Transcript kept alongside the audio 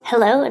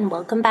Hello and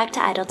welcome back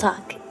to Idol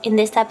Talk. In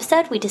this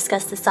episode, we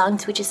discuss the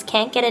songs we just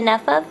can't get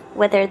enough of,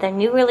 whether they're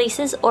new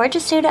releases or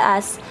just new to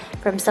us,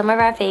 from some of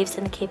our faves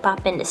in the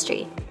K-pop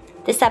industry.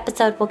 This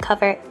episode will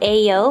cover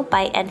Ayo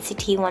by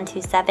NCT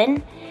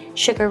 127,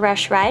 Sugar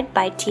Rush Ride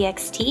by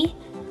TXT,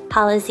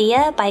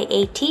 Halazia by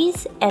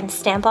ATEEZ, and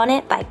Stamp on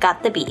It by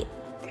Got the Beat.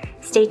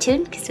 Stay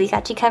tuned because we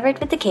got you covered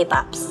with the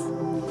K-Bops.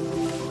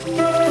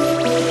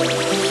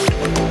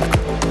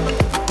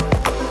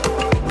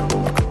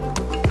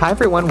 Hi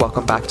everyone,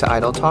 welcome back to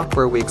Idol Talk,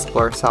 where we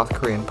explore South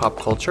Korean pop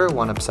culture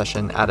one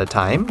obsession at a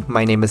time.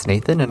 My name is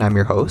Nathan and I'm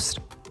your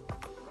host.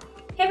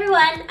 Hey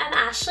everyone, I'm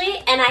Ashley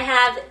and I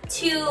have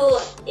two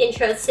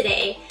intros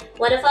today.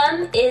 One of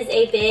them is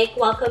a big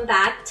welcome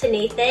back to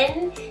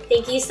Nathan.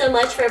 Thank you so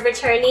much for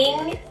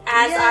returning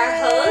as our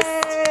host.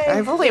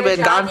 I've only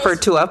been gone for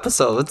 2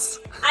 episodes.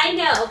 I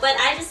know, but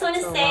I just want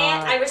to say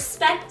I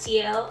respect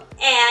you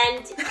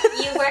and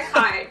you work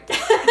hard.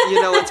 You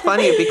know, it's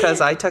funny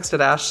because I texted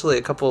Ashley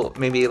a couple,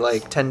 maybe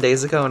like 10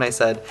 days ago, and I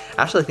said,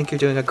 Ashley, I think you're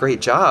doing a great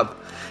job.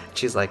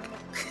 She's like,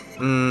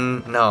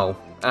 no.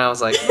 And I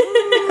was like,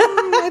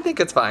 I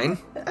think it's fine.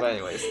 But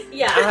anyways,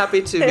 yeah. I'm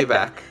happy to be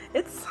back.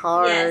 It's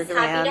hard, yes,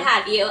 happy to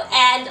have you.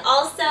 And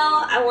also,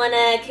 I want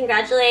to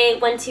congratulate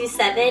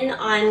 127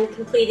 on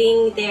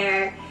completing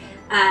their,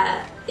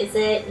 is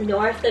it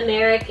North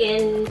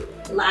American,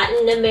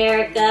 Latin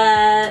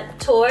America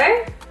tour?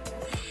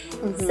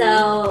 Mm-hmm.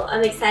 So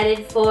I'm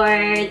excited for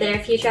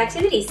their future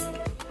activities.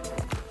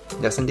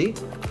 Yes, indeed.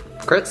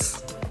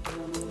 Chris?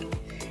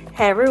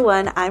 Hey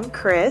everyone, I'm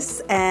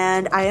Chris,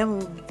 and I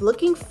am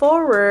looking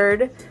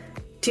forward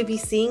to be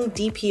seeing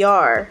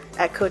DPR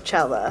at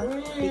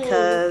Coachella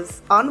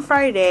because on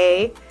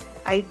Friday,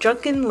 I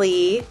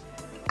drunkenly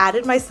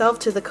added myself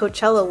to the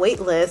Coachella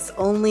waitlist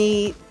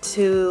only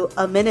to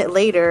a minute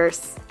later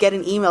get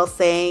an email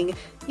saying,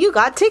 you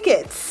got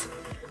tickets.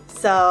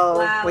 So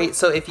wow. Wait,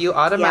 so if you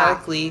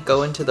automatically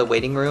go into the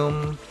waiting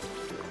room,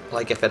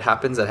 like if it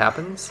happens, it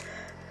happens?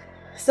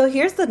 So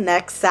here's the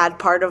next sad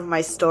part of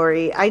my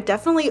story. I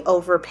definitely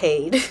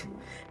overpaid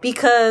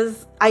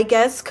because I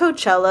guess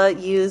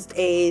Coachella used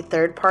a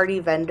third-party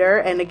vendor.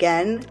 And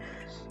again,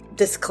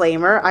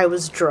 disclaimer, I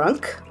was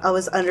drunk. I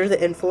was under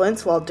the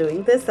influence while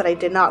doing this, that I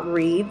did not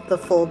read the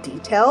full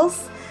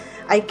details.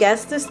 I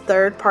guess this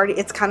third party,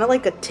 it's kind of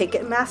like a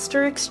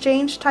Ticketmaster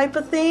exchange type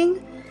of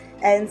thing.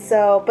 And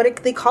so,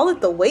 but they call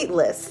it the wait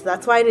list.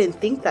 That's why I didn't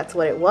think that's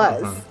what it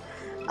was.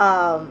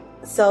 Mm-hmm.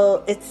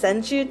 So it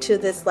sends you to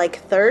this like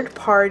third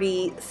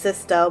party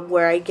system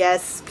where I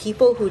guess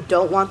people who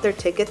don't want their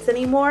tickets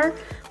anymore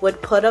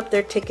would put up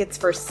their tickets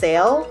for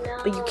sale,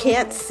 but you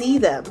can't see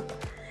them.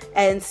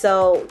 And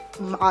so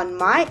on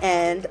my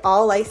end,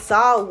 all I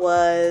saw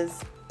was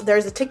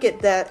there's a ticket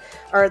that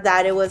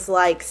it was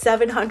like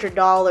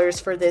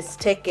 $700 for this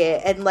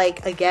ticket. And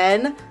like,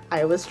 again,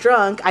 I was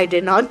drunk. I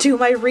did not do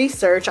my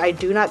research. I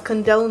do not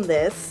condone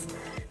this.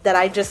 That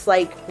I just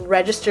like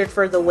registered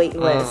for the wait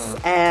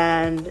list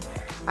and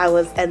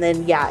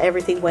then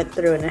everything went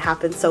through and it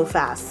happened so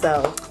fast.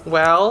 So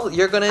well,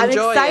 you're gonna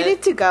enjoy it. I'm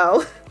excited to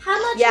go. How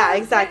much? Yeah,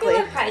 exactly.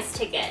 Regular price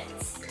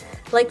tickets?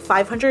 Like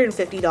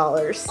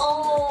 $550.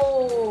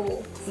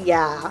 Oh.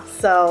 Yeah.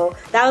 So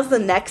that was the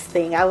next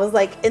thing. I was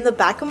like, in the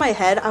back of my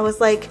head, I was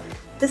like,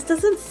 this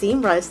doesn't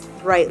seem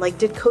right. Like,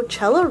 did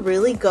Coachella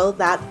really go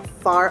that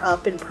far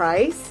up in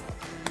price?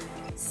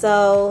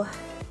 So.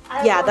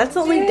 Yeah, that's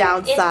the only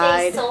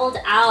downside. If they sold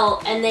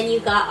out and then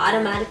you got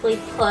automatically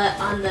put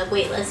on the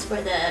waitlist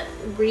for the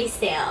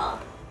resale.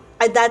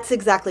 That's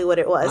exactly what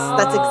it was. Oh.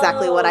 That's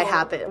exactly what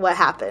happened.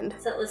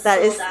 So it was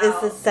that sold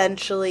out. is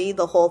essentially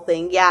the whole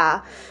thing.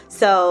 Yeah.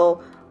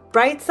 So,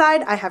 bright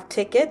side, I have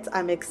tickets.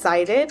 I'm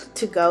excited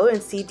to go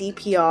and see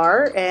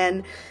DPR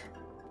and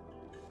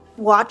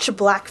watch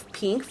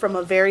Blackpink from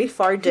a very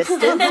far distance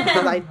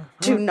because I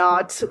do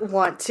not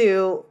want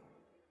to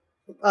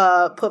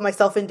put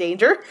myself in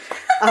danger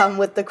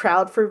with the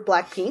crowd for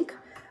Blackpink.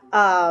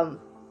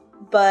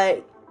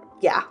 But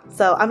yeah,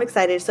 so I'm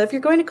excited. So if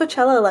you're going to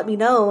Coachella, let me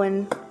know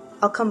and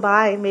I'll come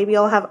by. Maybe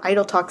I'll have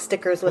Idol Talk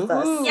stickers with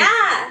us.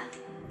 Yeah.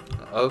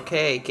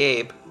 Okay,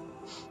 Gabe.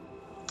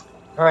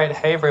 All right,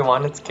 hey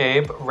everyone, it's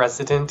Gabe,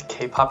 resident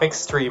K-pop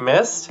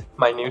extremist.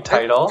 My new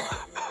title.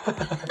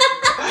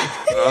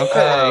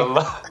 Okay.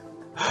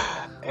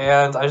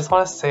 And I just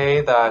want to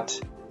say that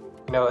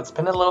it's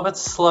been a little bit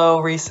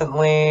slow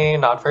recently.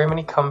 Not very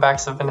many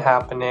comebacks have been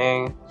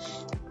happening.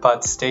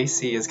 But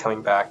Stacey is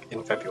coming back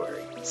in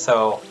February.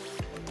 So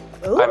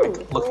I'm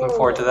looking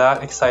forward to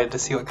that. Excited to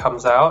see what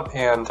comes out.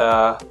 And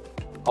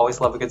always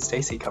love a good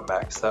Stacey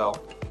comeback.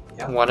 So,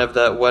 yeah.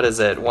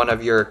 One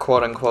of your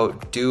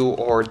quote-unquote do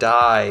or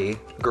die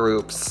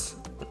groups.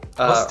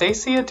 Was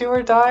Stacey a do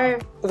or die?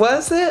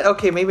 Was it?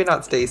 Okay, maybe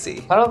not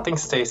Stacey. I don't think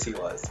Stacey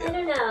was. I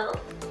don't know.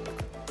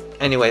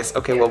 Anyways,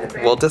 okay,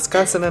 we'll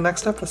discuss in the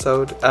next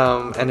episode.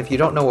 And if you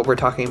don't know what we're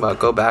talking about,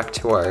 go back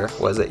to our,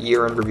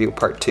 year in review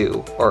part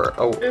 2 or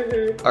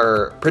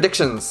our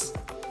predictions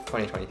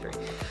 2023.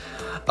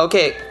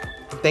 Okay,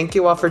 thank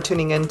you all for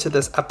tuning in to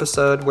this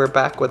episode. We're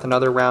back with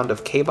another round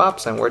of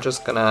K-Bops, and we're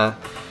just gonna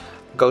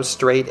go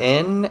straight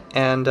in,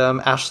 and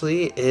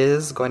Ashley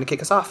is going to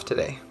kick us off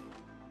today.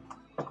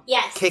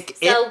 Yes. Kick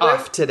it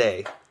off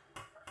today.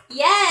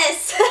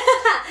 Yes!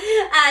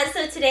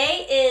 So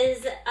today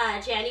is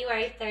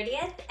January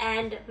 30th,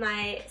 and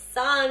my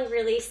song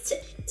released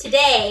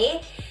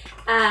today,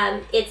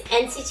 it's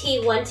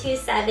NCT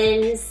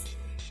 127's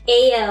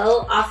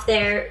AO off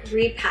their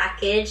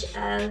repackage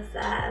of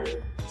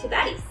Two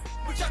Baddies.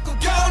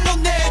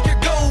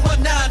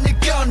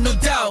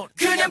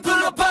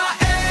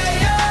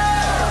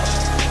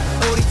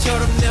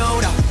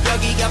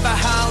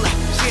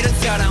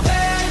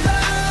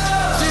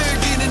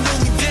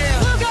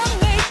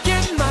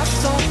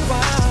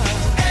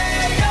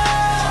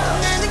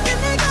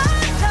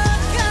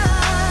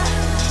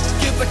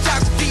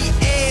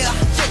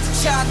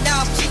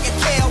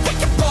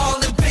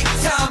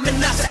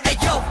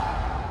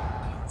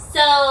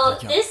 So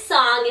this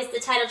song is the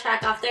title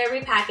track off their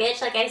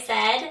repackage, like I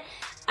said.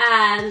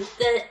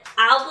 The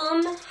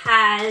album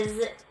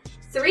has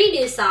 3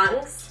 new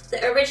songs.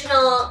 The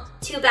original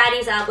Two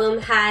Baddies album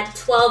had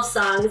 12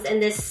 songs,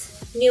 and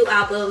this new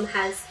album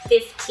has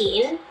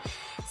 15.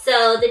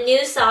 So the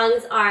new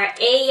songs are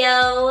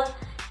Ayo,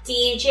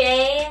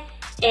 DJ,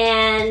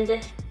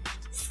 and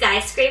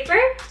Skyscraper.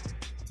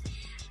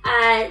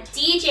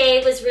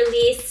 DJ was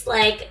released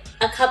like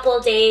a couple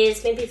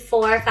days, maybe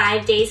 4 or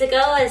 5 days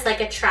ago as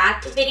like a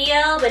track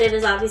video, but it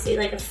was obviously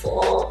like a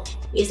full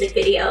music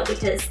video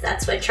because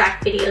that's what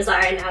track videos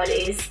are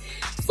nowadays,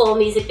 full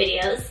music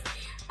videos.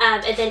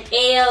 And then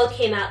Ayo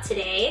came out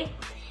today.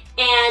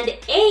 And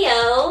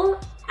Ayo,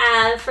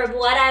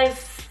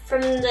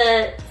 from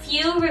the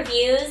few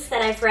reviews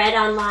that I've read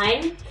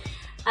online,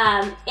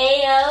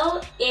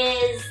 Ayo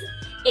is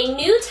a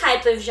new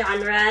type of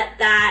genre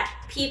that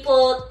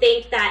people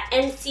think that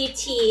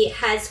NCT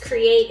has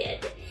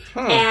created.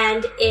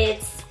 And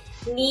it's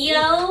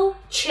neo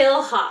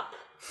chill hop.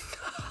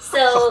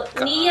 So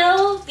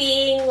neo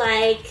being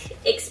like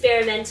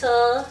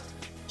experimental,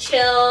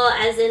 chill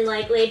as in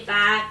like laid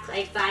back,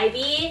 like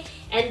vibey,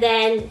 and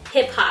then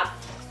hip hop.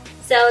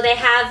 So they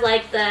have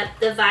like the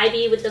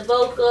vibey with the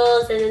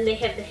vocals, and then they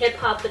have the hip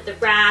hop with the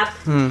rap,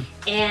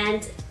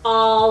 and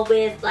all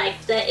with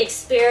like the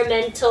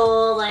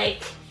experimental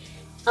like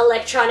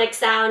electronic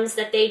sounds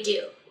that they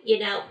do, you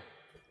know.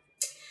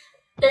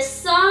 The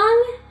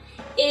song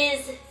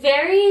is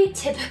very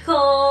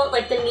typical,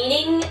 like the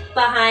meaning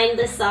behind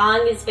the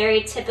song is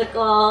very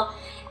typical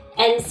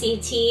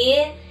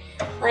NCT.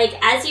 Like,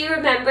 as you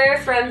remember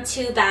from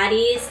Two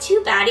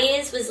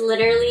Baddies was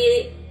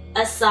literally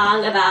a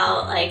song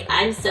about, like,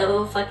 I'm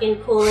so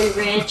fucking cool and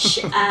rich,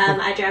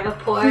 I drive a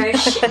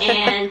Porsche,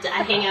 and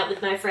I hang out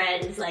with my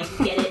friends, like,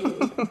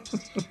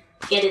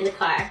 get in the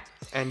car.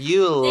 And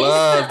you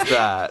loved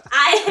that.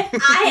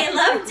 I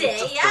loved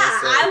it,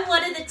 yeah. I'm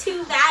one of the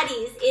two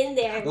baddies in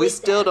there. We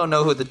still don't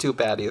know who the two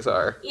baddies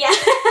are. Yeah.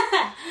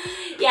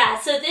 Yeah,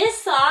 so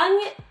this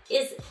song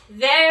is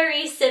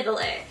very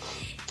similar.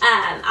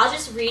 I'll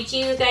just read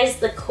you guys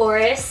the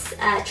chorus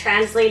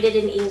translated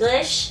in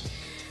English.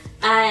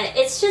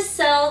 It's just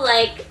so,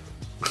 like,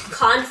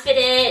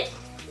 confident,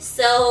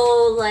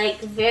 so, like,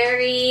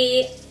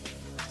 very,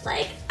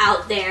 like,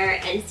 out there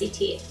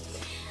NCT.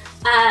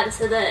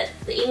 So the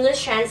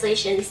English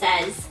translation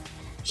says,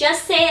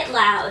 just say it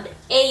loud,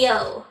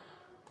 ayo.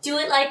 Do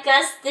it like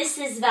us, this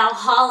is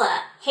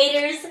Valhalla.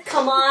 Haters,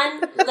 come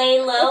on, lay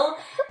low.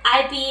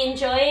 I be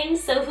enjoying,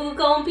 so who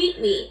gon' beat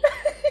me?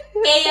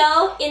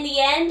 Ayo, in the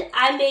end,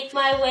 I make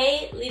my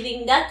way,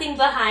 leaving nothing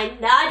behind,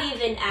 not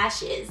even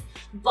ashes.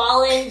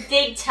 Ballin'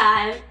 big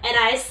time, and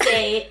I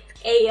say,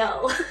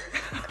 ayo.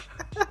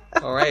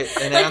 All right,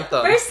 an like,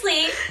 anthem.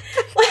 Firstly,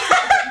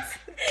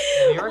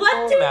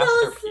 what do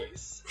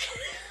masterpiece.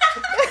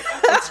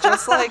 It's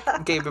just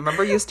like, Gabe,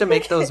 remember you used to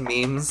make those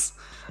memes?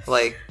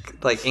 Like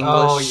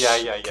English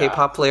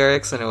K-pop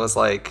lyrics, and it was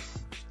like,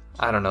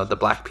 I don't know, the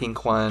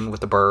Blackpink one with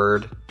the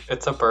bird.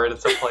 It's a bird,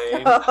 it's a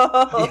plane.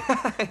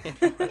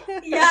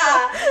 Yeah.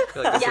 I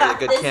feel like this would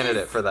be a good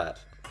candidate for that.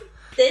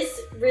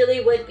 This really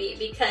would be,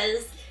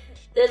 because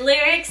the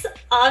lyrics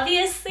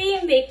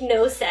obviously make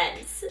no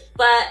sense,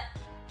 but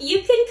you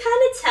can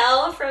kind of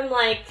tell from,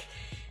 like,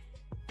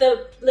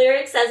 the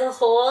lyrics as a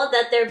whole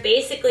that they're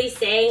basically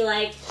saying,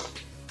 like,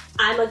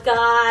 I'm a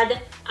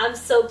god, I'm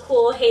so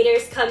cool,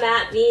 haters come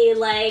at me,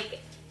 like,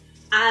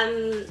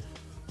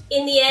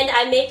 in the end,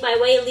 I make my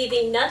way,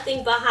 leaving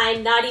nothing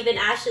behind, not even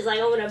ashes, like,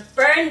 I'm gonna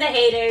burn the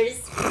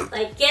haters,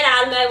 like, get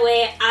out of my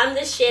way, I'm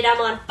the shit,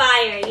 I'm on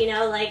fire, you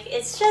know, like,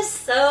 it's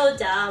just so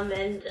dumb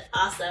and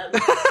awesome.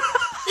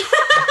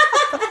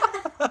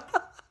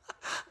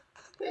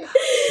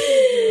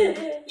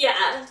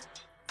 Yeah.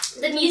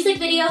 The music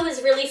video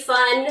was really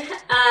fun.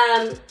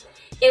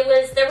 There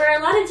were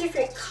a lot of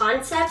different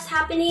concepts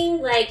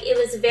happening. Like, it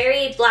was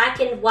very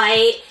black and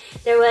white.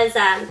 There was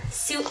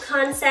suit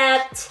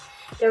concept.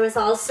 There was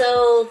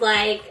also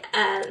like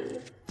I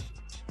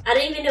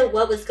don't even know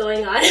what was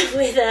going on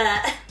with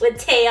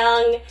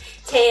Taeyong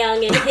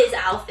and his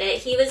outfit.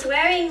 He was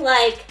wearing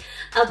like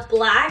a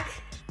black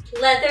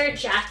leather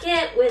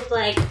jacket with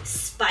like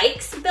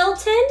spikes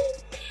built in.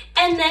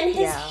 And then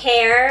his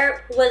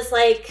hair was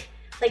like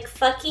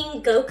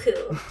fucking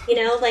Goku, you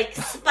know, like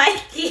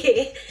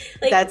spiky.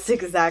 Like that's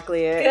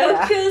exactly it.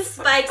 Goku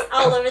spikes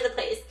all over the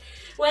place.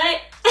 When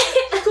I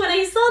when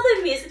I saw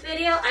the music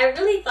video, I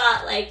really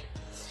thought, like,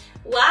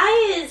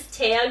 why is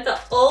Taeyang the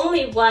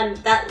only one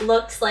that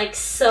looks like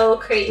so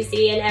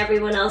crazy and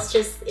everyone else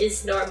just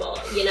is normal,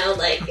 you know?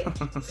 Like,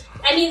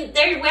 I mean,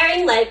 they're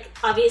wearing, like,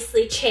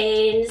 obviously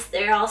chains,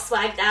 they're all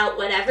swagged out,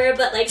 whatever,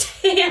 but, like,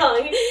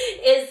 Taeyang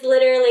is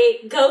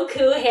literally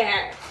Goku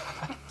hair.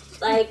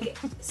 Like,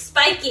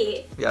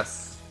 spiky.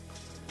 Yes.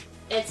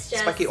 It's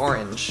just... Spiky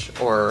orange,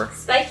 or...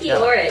 Spiky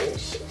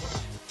orange.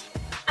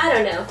 I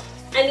don't know.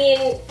 I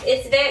mean,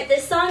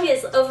 this song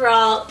is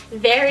overall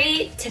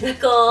very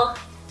typical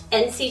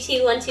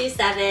NCT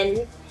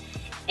 127,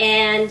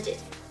 and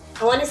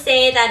I want to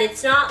say that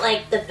it's not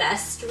like the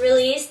best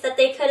release that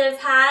they could have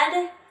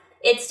had.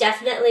 It's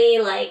definitely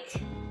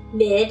like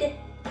mid,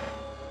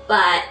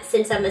 but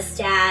since I'm a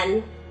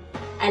stan,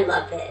 I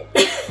love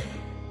it.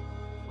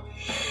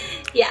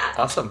 Yeah.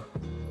 Awesome.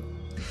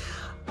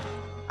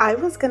 I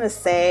was gonna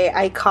say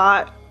I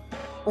caught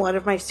one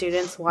of my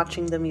students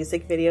watching the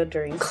music video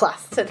during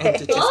class today. And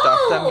did you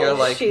stop them? You're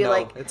like, She, no,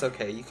 like- it's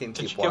okay. You can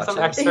Did keep you give them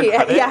watching. extra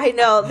credit? Yeah, I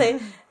know.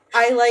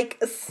 I like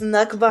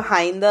snuck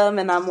behind them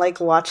and I'm like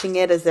watching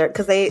it as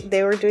because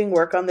they were doing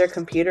work on their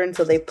computer, and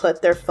so they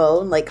put their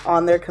phone like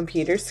on their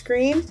computer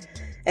screen,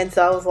 and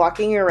so I was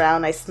walking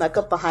around. I snuck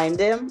up behind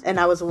him and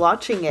I was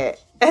watching it,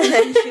 and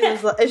then she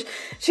was like,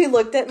 she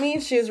looked at me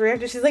and she was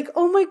reacting. She's like,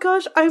 "Oh my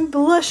gosh, I'm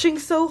blushing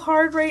so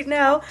hard right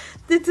now.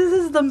 This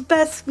is the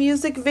best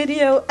music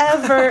video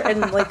ever."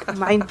 And like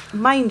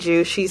mind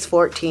you, she's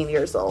 14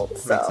 years old,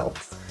 so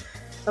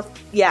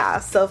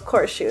yeah, so of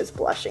course she was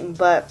blushing,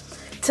 but.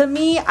 To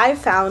me, I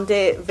found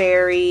it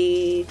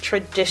very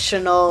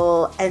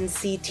traditional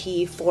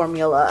NCT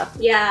formula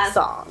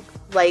song.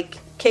 Like,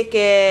 Kick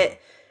It,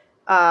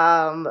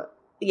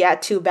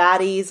 Two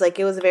Baddies. Like,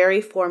 it was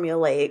very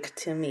formulaic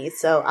to me.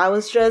 So I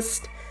was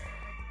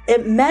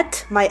it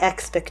met my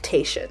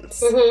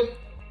expectations. Mm-hmm.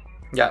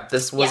 Yeah,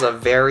 this was a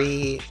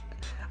very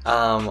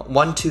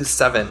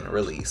 127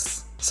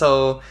 release.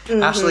 So,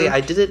 Ashley,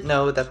 I didn't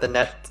know that the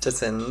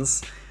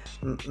netizens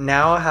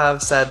now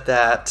have said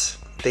that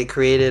they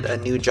created a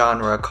new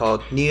genre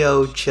called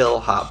neo chill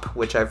hop,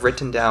 which I've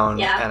written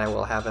down and I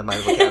will have in my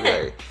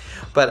vocabulary.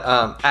 But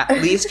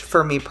at least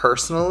for me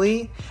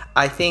personally,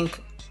 I think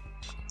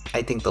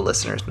the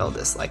listeners know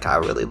this. Like, I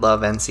really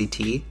love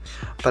NCT,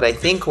 but I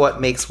think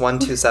what makes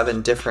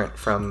 127 different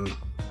from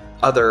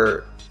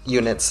other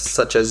units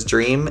such as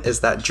Dream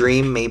is that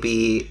Dream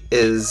maybe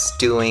is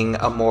doing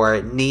a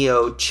more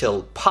neo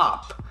chill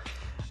pop.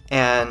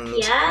 And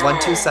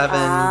 127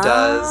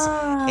 does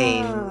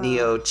a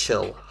neo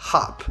chill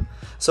hop.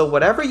 So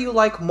whatever you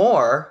like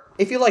more,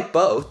 if you like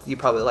both, you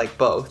probably like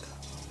both.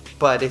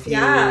 But if you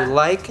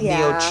like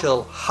neo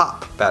chill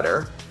hop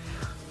better,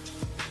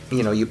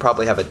 you know, you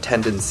probably have a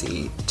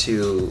tendency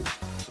to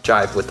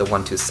jive with the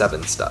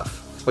 127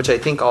 stuff, which I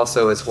think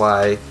also is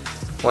why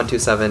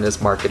 127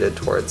 is marketed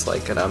towards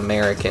like an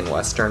American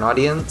Western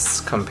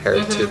audience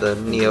compared to the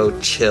neo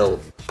chill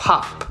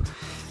pop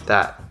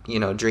that, you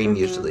know, Dream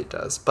usually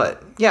does.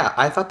 But yeah,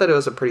 I thought that it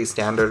was a pretty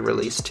standard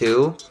release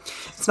too.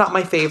 It's not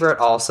my favorite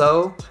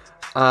also.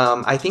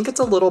 I think it's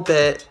a little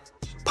bit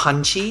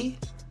punchy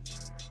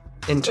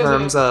in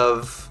terms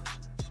of,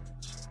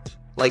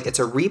 like, it's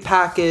a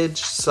repackage,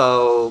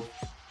 so,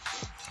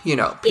 you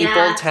know,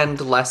 people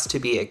tend less to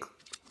be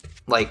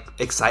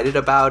excited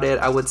about it,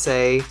 I would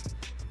say.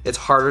 It's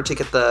harder to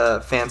get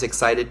the fans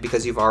excited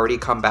because you've already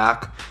come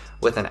back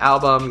with an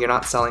album. You're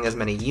not selling as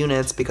many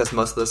units because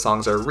most of the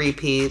songs are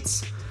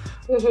repeats.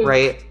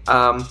 Right?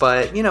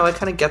 But, you know, it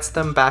kind of gets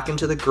them back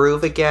into the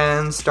groove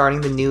again,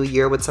 starting the new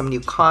year with some new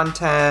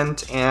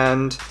content,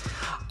 and,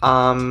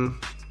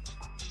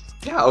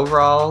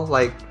 overall,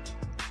 like,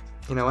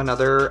 you know,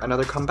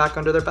 another comeback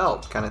under their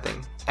belt kind of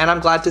thing. And I'm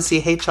glad to see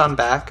Haechan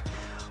back,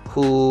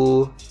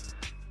 who,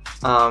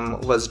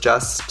 was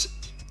just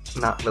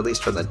not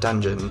released from the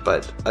dungeon,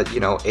 but,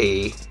 you know,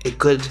 a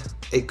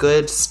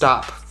good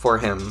stop for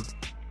him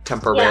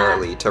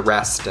temporarily to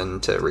rest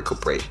and to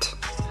recuperate.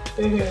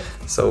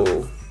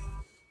 So,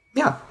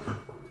 yeah.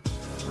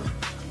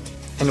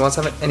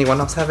 Anyone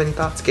else have any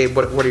thoughts? Gabe,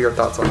 what are your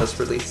thoughts on this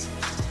release?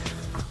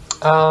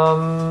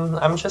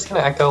 I'm just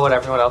gonna echo what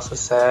everyone else has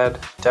said.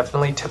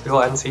 Definitely typical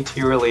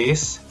NCT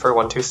release for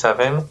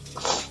 127.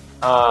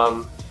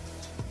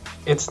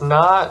 It's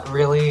not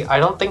really, I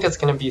don't think it's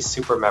gonna be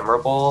super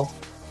memorable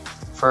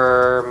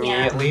for me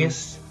at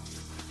least.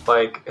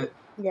 Like,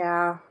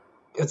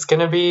 it's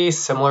gonna be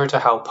similar to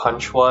how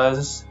Punch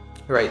was.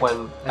 Right.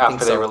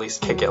 After they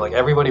released Kick It. Like,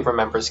 everybody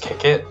remembers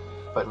Kick It,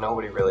 but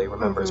nobody really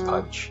remembers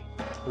Punch.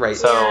 Right.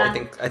 So I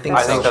think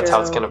that's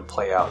how it's gonna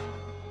play out.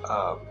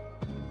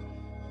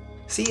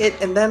 See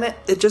it, and then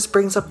it just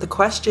brings up the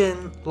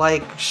question,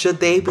 like, should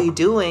they be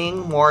doing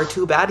more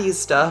Two Baddies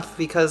stuff?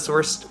 Because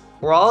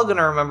we're all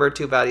gonna remember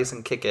Two Baddies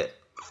and Kick It,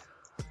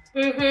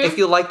 if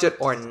you liked it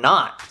or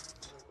not.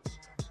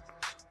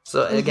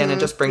 So again, it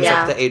just brings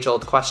up the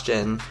age-old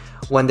question: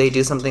 when they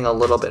do something a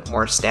little bit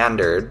more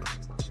standard,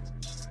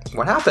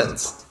 what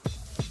happens?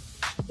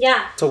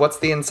 Yeah. So what's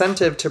the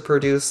incentive to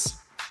produce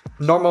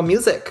normal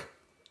music?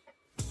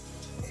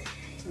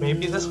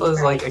 Maybe this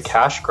was like a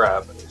cash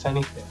grab, if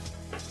anything.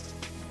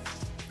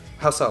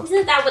 How so?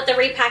 Isn't that what the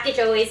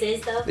repackage always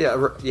is, though?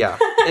 Yeah.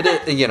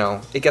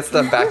 It gets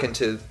them back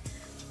into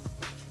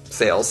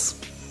sales.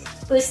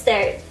 Boost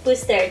their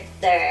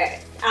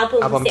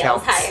album sales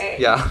counts. higher.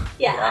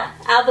 Yeah.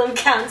 Album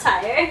counts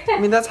higher. I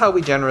mean, that's how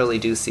we generally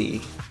do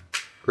see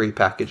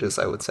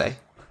repackages, I would say.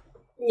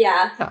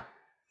 Yeah.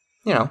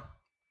 Yeah.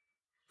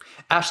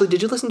 Ashley,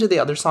 did you listen to the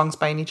other songs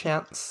by any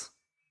chance?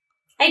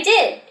 I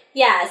did.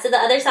 Yeah, so the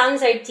other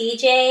songs are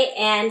DJ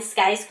and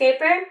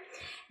Skyscraper.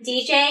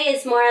 DJ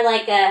is more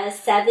like a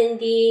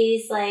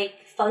 70s, like,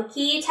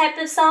 funky type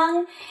of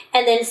song.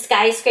 And then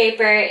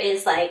Skyscraper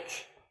is,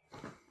 like,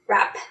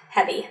 rap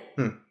heavy.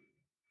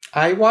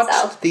 I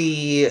watched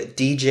the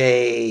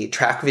DJ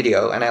track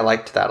video, and I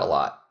liked that a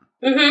lot.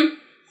 Mm-hmm.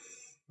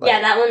 Yeah,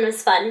 that one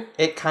was fun.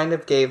 It kind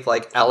of gave,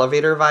 like,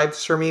 elevator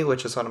vibes for me,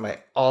 which is one of my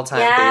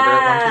all-time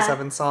favorite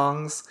 127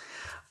 songs.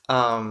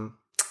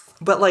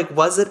 But, like,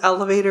 was it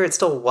elevator? It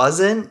still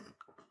wasn't.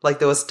 Like,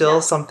 there was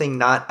still something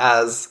not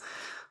as...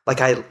 Like,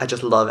 I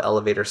just love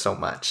elevator so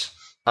much.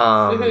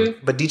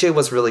 But DJ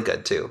was really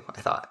good, too,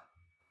 I thought.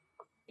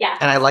 Yeah.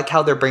 And I like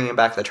how they're bringing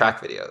back the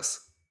track videos.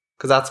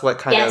 Because that's what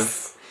kind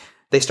of...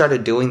 They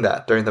started doing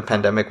that during the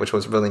pandemic, which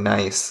was really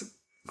nice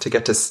to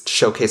get to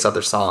showcase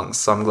other songs.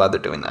 So I'm glad they're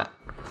doing that.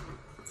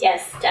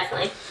 Yes,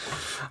 definitely.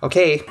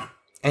 Okay.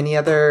 Any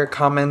other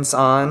comments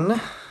on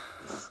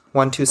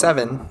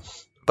 127?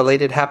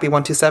 Belated happy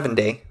 127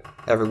 day,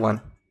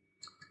 everyone.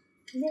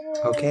 Yay.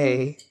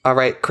 Okay. All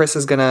right. Chris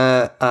is going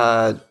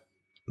to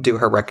do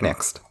her rec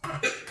next.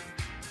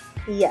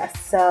 Yes.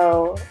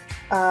 So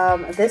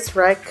this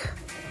rec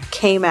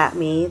came at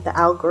me. The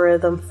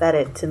algorithm fed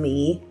it to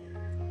me.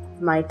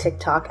 My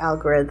TikTok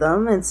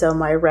algorithm. And so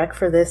my rec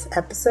for this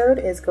episode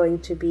is going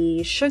to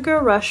be Sugar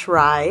Rush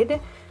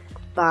Ride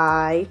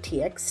by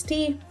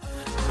TXT.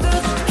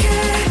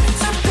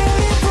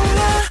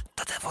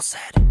 The devil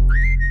said,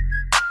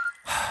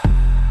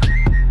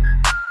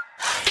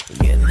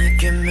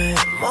 give me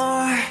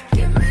more,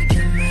 give me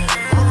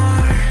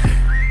more.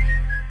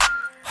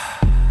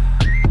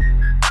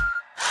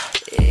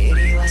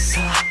 이리 와서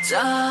더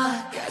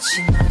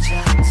같이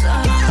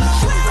놀자.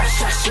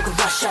 Sugar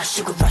rush.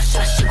 Give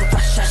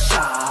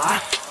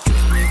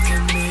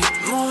me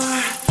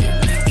more,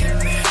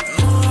 give me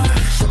more.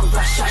 Sugar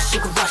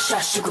rush.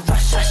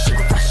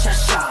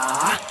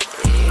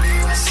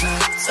 이리 와서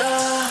더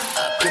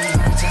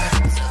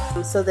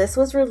놀자. So this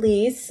was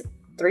released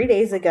 3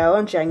 days ago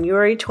on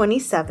January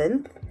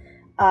 27th.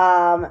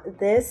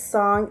 This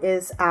song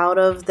is out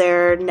of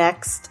their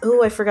next...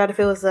 I forgot if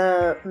it was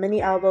a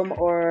mini album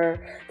or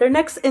their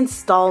next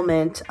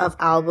installment of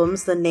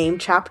albums, the name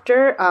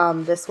chapter.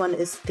 This one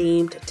is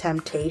themed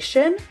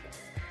Temptation.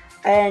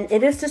 And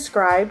it is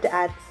described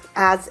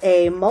as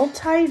a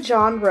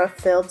multi-genre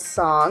filled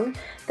song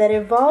that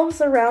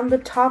evolves around the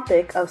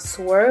topic of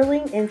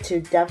swirling into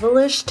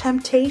devilish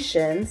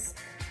temptations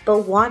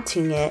but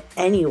wanting it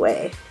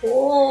anyway.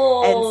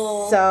 Oh. And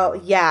so,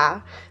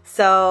 yeah.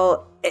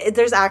 So,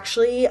 there's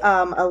actually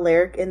a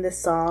lyric in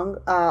this song.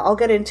 I'll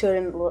get into it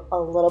in a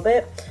little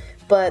bit.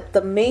 But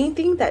the main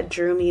thing that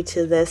drew me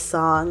to this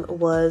song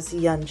was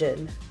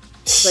Yeonjun.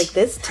 Like,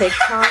 this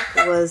TikTok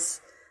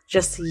was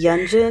just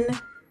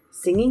Yeonjun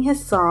singing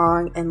his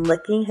song and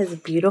licking his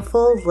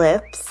beautiful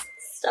lips.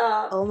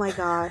 Stop. Oh my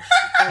gosh.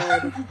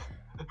 And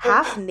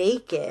half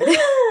naked.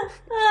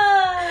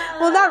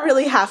 Well, not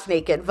really half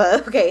naked,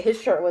 but okay,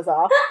 his shirt was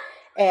off.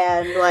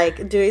 And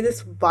like doing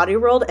this body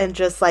roll and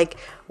just like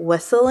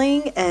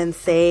whistling and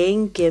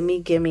saying,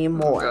 gimme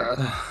more.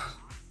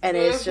 And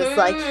it's just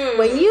like,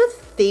 when you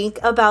think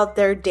about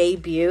their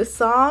debut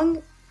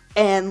song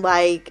and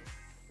like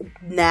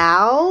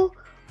now,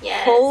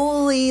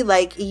 holy,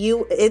 like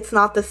it's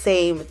not the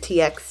same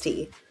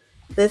TXT.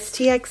 This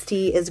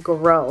TXT is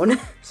grown.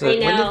 So when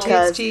did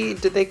TXT,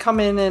 did they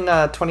come in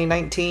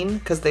 2019?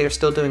 Because they are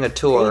still doing a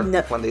tour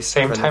when they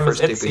same time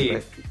as ATEEZ.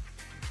 Right?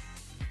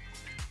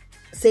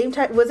 Same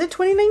time, was it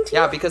 2019?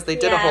 Yeah, because they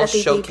did a whole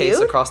showcase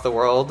across the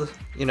world,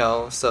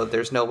 so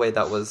there's no way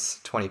that was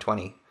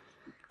 2020.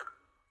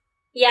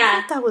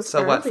 Yeah. That was so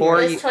earlier. what,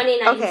 4 It was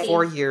 2019. Okay.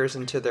 4 years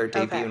into their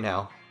debut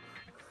now.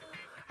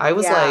 I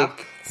was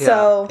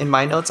so in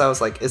my notes I was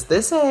like, is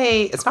this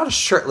it's not a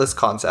shirtless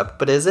concept,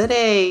 but is it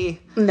a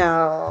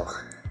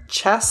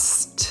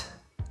chest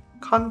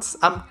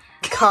concept?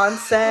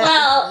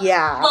 Well,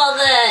 yeah. Well,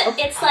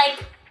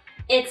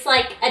 it's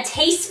like a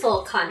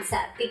tasteful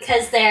concept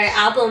because their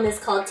album is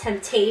called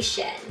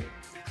Temptation.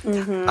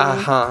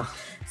 Mm-hmm.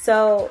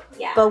 So,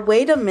 but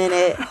wait a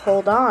minute,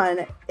 hold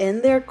on.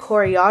 In their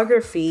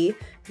choreography,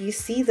 you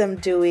see them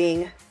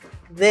doing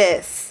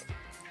this,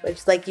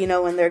 which, like,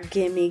 when they're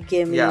gimme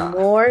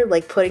more,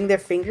 like putting their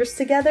fingers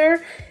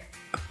together.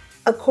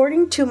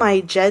 According to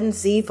my Gen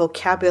Z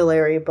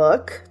vocabulary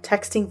book,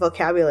 texting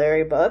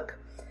vocabulary book,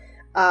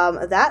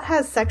 that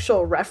has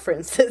sexual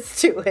references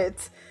to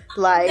it.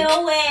 Like,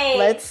 no way.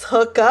 Let's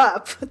hook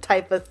up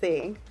type of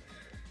thing.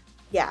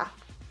 Yeah.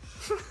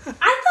 I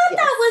thought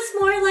that was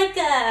more like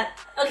a...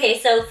 Okay,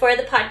 so for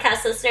the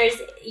podcast listeners,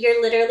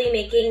 you're literally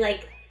making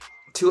like...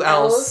 2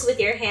 L's. with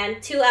your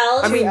hand. 2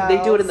 L's. I mean,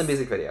 they do it in L's. the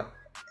music video.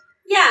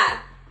 Yeah.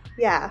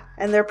 Yeah,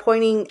 and they're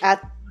pointing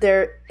at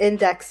their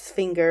index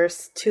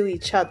fingers to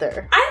each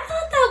other. I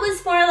thought that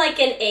was more like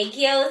an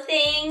Aegyo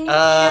thing.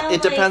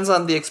 It depends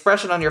on the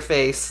expression on your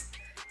face.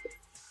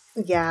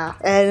 Yeah,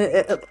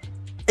 and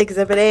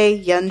Exhibit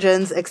A,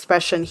 Yeonjun's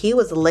expression, he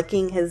was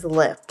licking his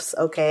lips,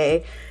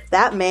 okay?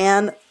 That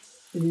man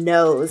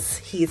knows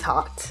he's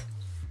hot.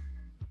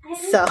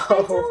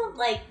 I don't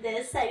like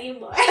this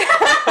anymore.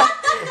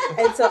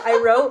 And so I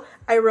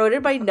wrote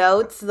in my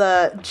notes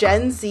the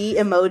Gen Z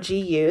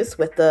emoji use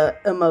with the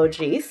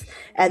emojis,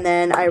 and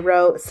then I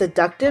wrote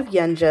seductive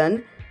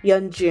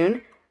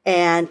Yeonjun,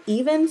 and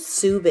even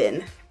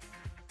Subin.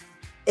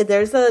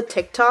 There's a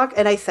TikTok,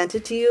 and I sent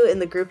it to you in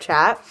the group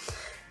chat.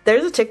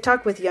 There's a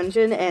TikTok with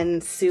Yeonjun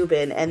and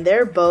Subin, and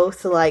they're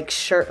both like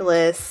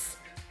shirtless,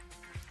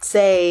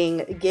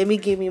 saying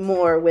gimme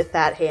more with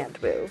that hand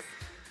move.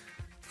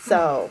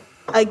 So,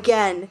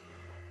 again,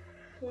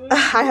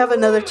 I have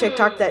another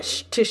TikTok that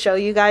to show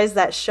you guys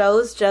that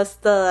shows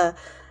just the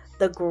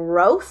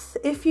growth,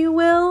 if you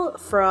will,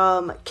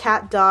 from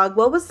Cat Dog.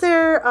 What was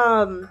their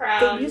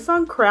debut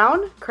song?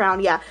 Crown,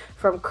 yeah.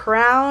 From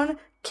Crown,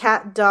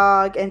 Cat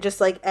Dog, and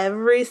just like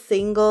every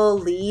single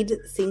lead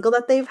single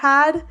that they've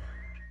had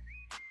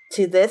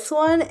to this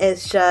one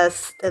is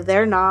just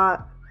they're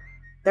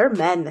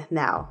men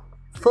now.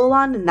 Full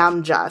on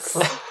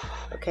namjas.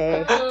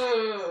 Okay.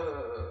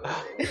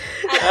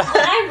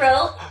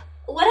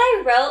 What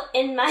I wrote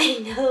in my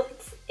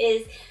notes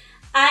is,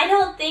 I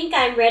don't think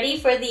I'm ready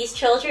for these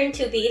children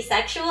to be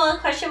sexual, ?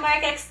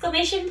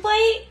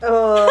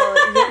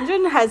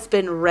 Yeonjun has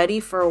been ready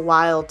for a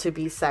while to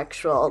be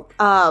sexual.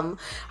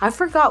 I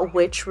forgot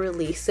which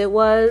release it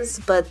was,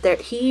 but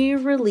he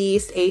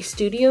released a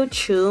Studio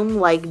Choom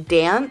like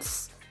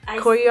dance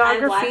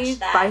choreography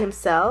by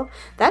himself.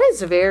 That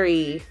is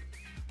very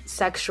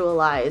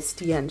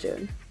sexualized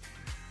Yeonjun.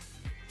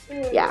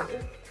 Yeah.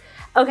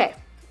 Okay,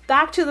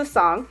 back to the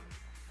song.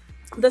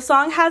 The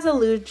song has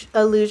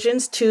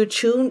allusions to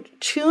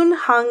Chun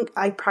Hung.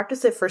 I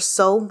practiced it for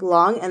so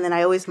long, and then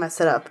I always mess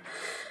it up.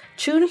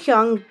 Chun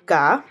Hyung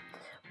Ga,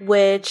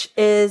 which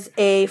is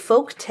a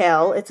folk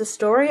tale. It's a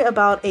story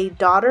about a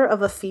daughter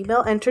of a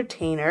female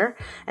entertainer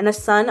and a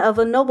son of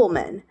a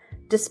nobleman.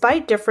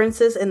 Despite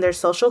differences in their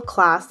social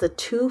class, the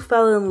two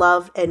fell in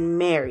love and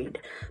married.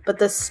 But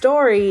the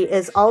story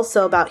is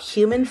also about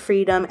human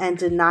freedom and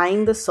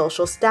denying the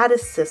social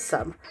status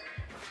system.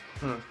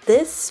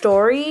 This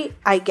story,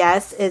 I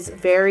guess, is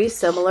very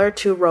similar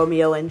to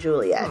Romeo and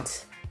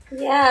Juliet.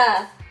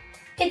 Yeah.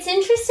 It's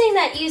interesting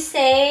that you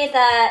say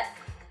that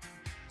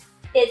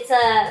it's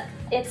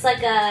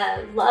like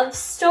a love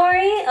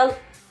story,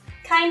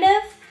 kind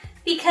of,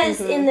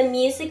 because in the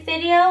music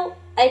video,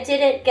 I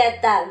didn't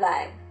get that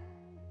vibe.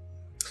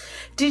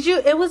 Did you?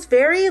 It was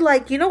very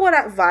like, you know what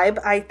vibe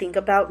I think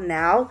about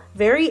now?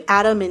 Very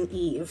Adam and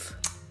Eve.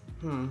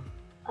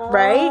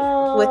 Right?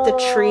 With the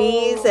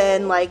trees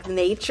and like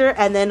nature.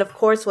 And then, of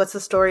course, what's the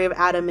story of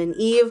Adam and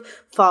Eve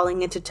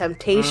falling into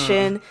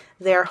temptation?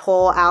 Their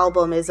whole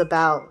album is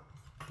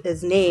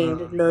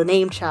named the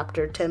name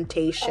chapter,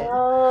 Temptation.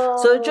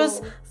 So it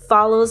just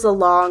follows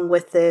along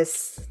with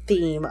this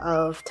theme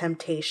of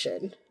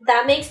temptation.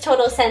 That makes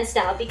total sense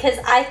now, because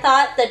I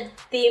thought the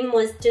theme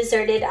was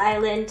Deserted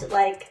Island,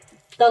 like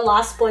the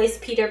Lost Boys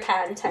Peter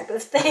Pan type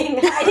of thing.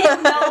 I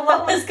didn't know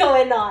what was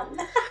going on.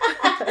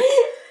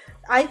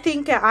 I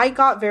think I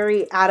got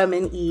very Adam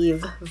and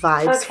Eve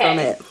vibes from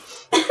it.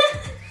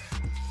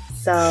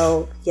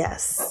 So,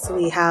 yes,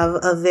 we have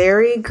a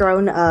very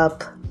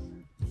grown-up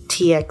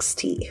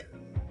TXT.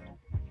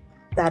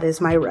 That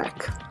is my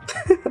rec.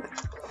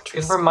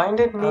 It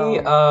reminded me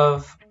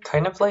of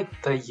kind of like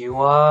the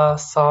Yua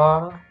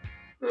song,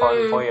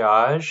 Bon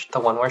Voyage, the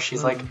one where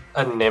she's like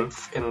a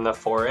nymph in the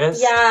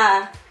forest.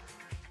 Yeah.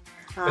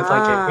 It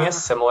like gave me a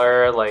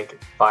similar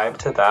like vibe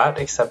to that,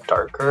 except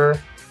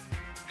darker.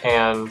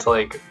 And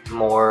like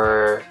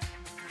more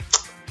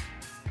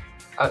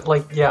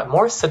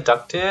more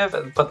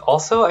seductive, but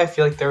also I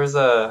feel like there was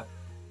a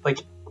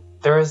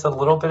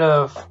little bit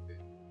of,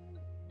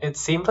 it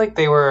seemed like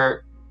they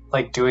were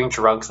like doing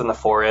drugs in the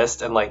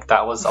forest, and like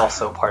that was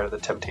also part of the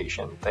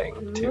temptation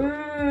thing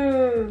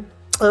too.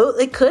 Oh,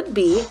 it could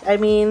be. I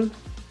mean,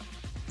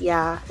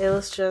 yeah, it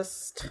was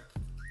just,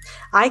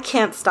 I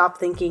can't stop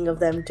thinking of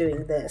them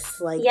doing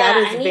this. Like, yeah, that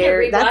is I need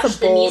very, to rewatch that's a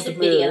the bold music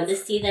video move to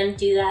see them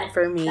do that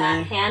for me.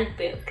 that hand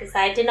move, because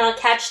I did not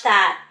catch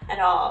that at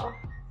all.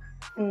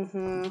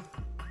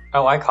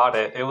 Oh, I caught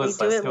it. It was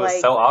They do it was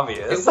like- so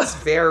obvious. It was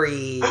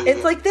very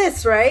It's like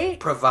this, right?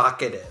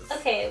 provocative.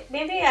 Okay,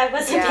 maybe I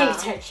wasn't paying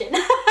attention.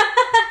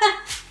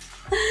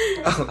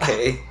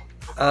 Okay.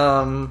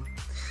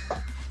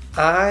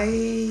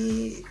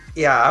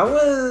 Yeah,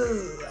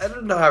 I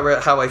don't know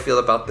how I feel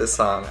about this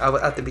song.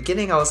 At the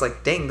beginning, I was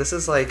like, dang, this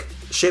is like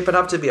shaping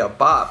up to be a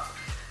bop.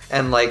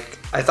 And like,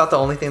 I thought the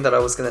only thing that I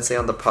was going to say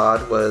on the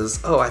pod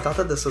was, I thought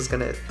that this was going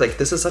to, like,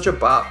 this is such a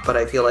bop, but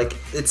I feel like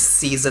it's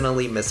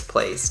seasonally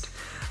misplaced.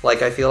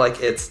 Like, I feel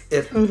like it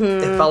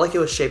felt like it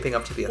was shaping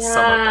up to be a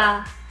summer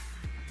bop.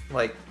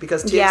 Like,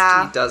 because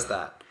TXT does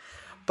that.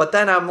 But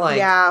then I'm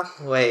like,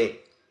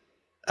 wait.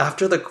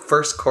 After the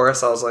first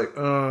chorus, I was like,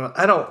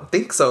 I don't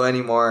think so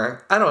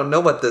anymore. I don't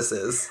know what this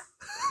is.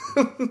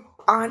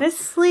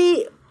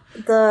 Honestly,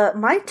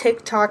 my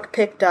TikTok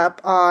picked up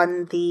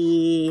on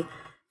the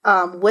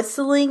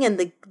whistling and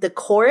the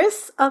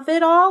chorus of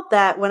it all,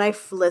 that when I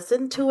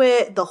listened to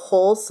it the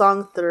whole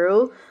song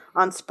through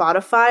on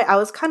Spotify, I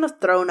was kind of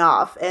thrown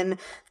off. And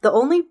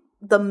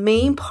the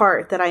main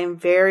part that I am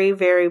very,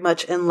 very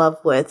much in love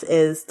with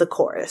is the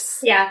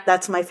chorus. Yeah.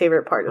 That's my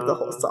favorite part of the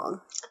whole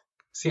song.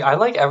 See, I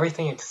like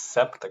everything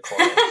except the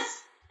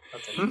chorus.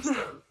 That's interesting.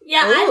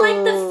 Yeah, I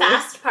like the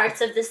fast parts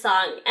of the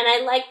song, and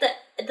I like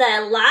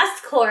the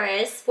last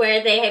chorus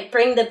where they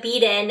bring the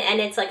beat in,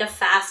 and it's like a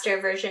faster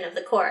version of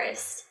the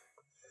chorus.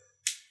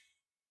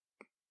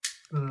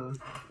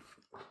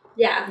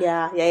 Yeah.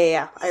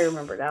 Yeah. I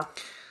remember now.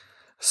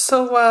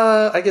 So,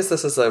 I guess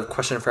this is a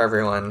question for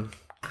everyone.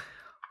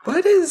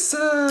 What is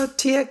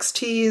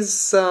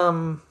TXT's,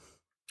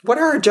 what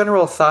are our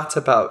general thoughts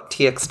about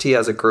TXT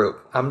as a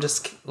group? I'm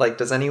just, like,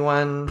 does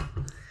anyone,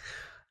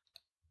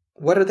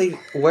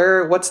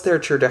 what's their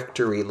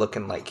trajectory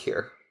looking like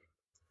here?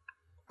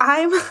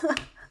 I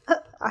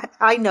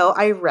know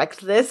I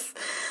wrecked this,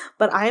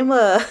 but I'm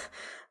a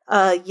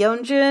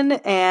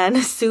Yeonjun and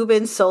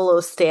Subin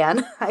solo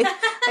stan.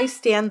 I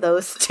stan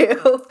those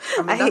two.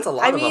 I mean, that's a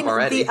lot of them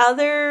already. The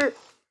other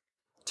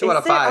 2 out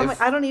of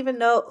 5. I don't even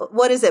know.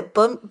 What is it?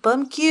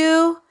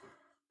 Bumkyu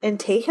and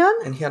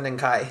Taehyun? And Hyun and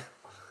Kai.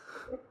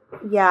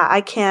 Yeah,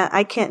 I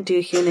can't do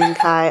Hyun and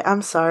Kai.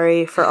 I'm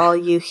sorry for all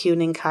you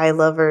Hyun and Kai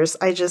lovers.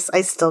 I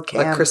still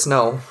can't. Let Chris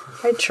know.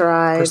 I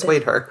tried.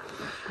 Persuade her.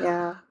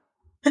 Yeah.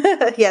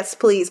 Yes,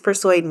 please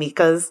persuade me,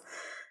 because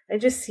I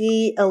just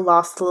see a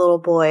lost little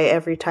boy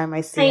every time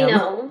I see him. I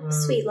know.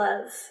 Sweet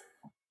love.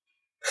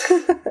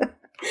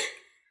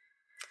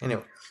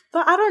 Anyway.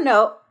 But I don't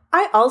know.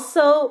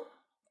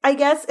 I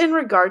guess in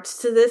regards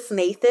to this,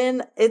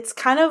 Nathan, it's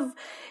kind of,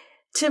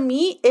 to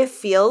me, it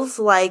feels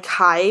like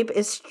HYBE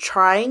is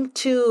trying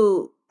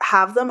to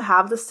have them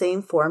have the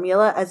same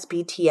formula as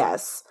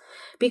BTS.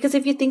 Because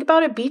if you think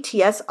about it,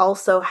 BTS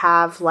also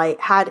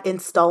had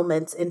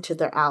installments into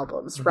their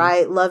albums,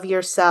 right? Love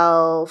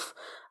Yourself,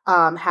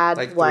 had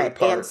like what?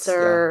 3 parts,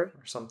 Answer. or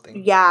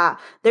something. Yeah.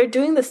 They're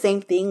doing the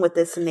same thing with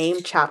this name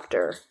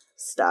chapter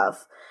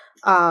stuff.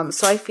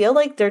 So I feel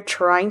like they're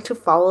trying to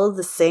follow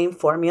the same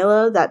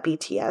formula that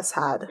BTS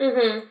had.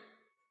 Mm-hmm.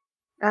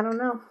 I don't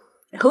know.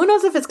 Who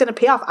knows if it's going to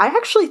pay off? I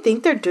actually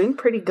think they're doing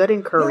pretty good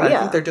in Korea. Yeah, I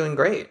think they're doing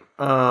great.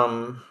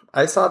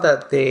 I saw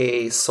that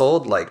they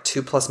sold like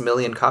 2+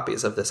 million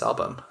copies of this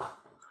album.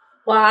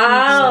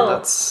 Wow. So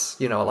that's,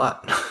 a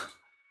lot.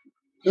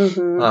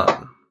 Mm-hmm.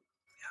 Yeah.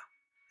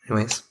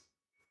 Anyways.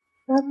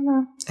 I don't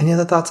know. Any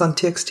other thoughts on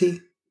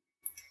TXT?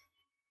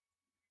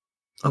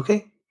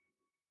 Okay.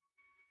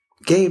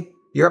 Gabe,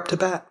 you're up to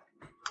bat.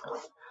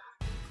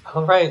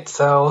 All right,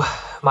 so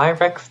my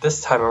rec this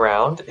time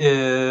around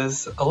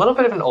is a little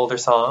bit of an older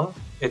song.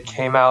 It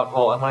came out,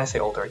 well, when I say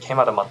older, it came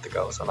out a month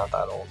ago, so not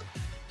that old.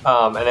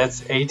 And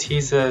it's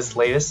ATEEZ's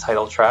latest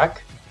title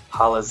track,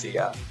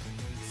 Halazia.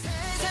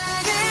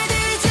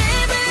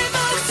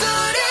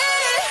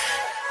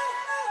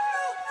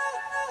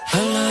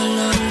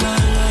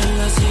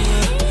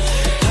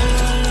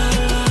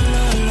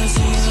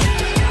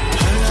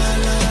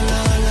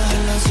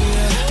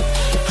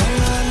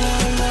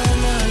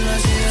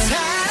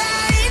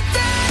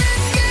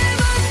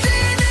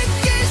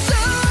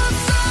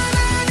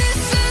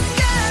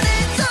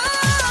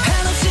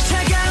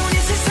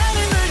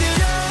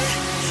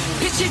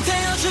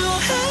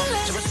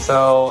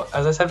 So,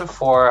 as I said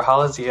before,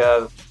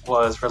 Halazia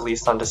was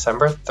released on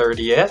December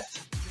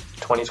 30th,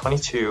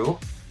 2022.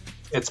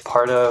 It's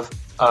part of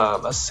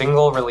a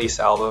single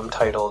release album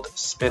titled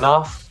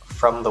Spin-Off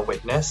from The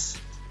Witness.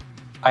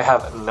 I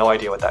have no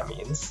idea what that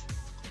means.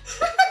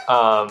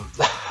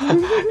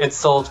 It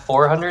sold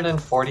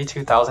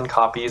 442,000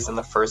 copies in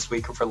the first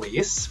week of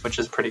release, which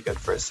is pretty good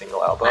for a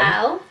single album.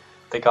 Wow.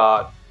 They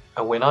got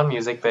a win on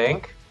Music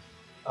Bank,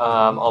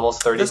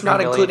 almost 33 That's not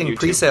million including YouTube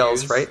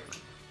pre-sales, views. right?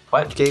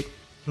 What? Gabe,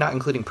 not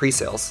including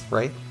pre-sales,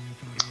 right?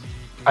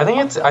 I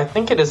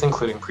think it is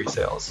including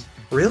pre-sales.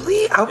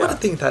 Really? I would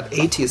think that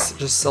ATEEZ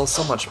just sells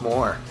so much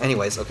more.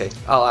 Anyways, okay.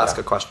 I'll ask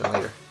a question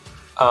later.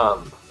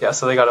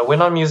 So they got a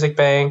win on Music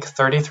Bank,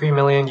 33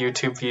 million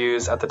YouTube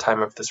views at the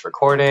time of this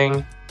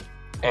recording,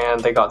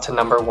 and they got to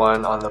number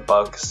 1 on the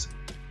Bugs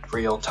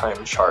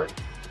real-time chart.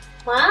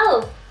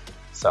 Wow.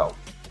 So,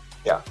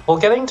 yeah. Well,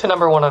 getting to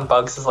number 1 on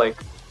Bugs is like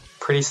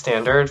pretty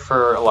standard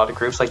for a lot of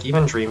groups. Like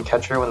even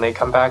Dreamcatcher, when they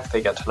come back,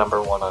 they get to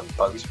number 1 on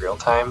Bugs real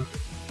time.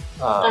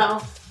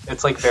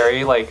 It's like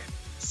very like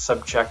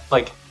subject,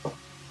 like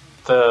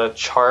the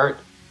chart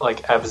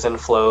like ebbs and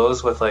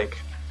flows with like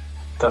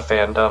the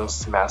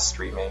fandom's mass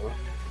streaming.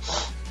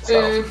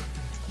 So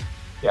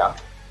yeah.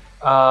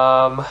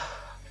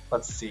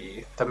 Let's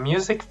see. The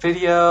music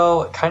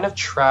video kind of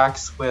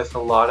tracks with a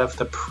lot of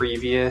the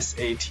previous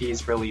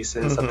ATEEZ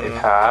releases that they've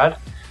had.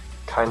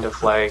 Kind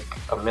of like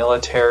a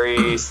military /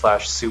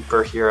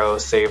 superhero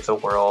save the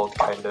world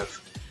kind of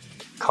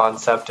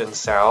concept and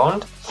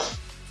sound.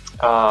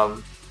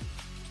 And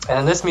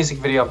in this music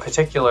video in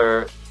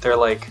particular, they're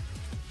like,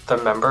 the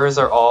members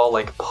are all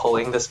like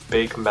pulling this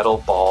big metal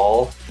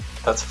ball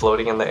that's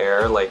floating in the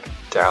air, like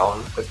down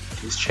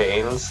with these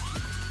chains.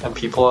 And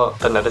people,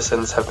 the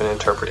netizens, have been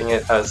interpreting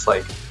it as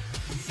like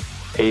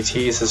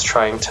ATEEZ is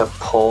trying to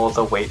pull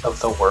the weight of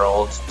the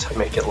world to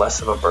make it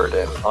less of a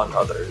burden on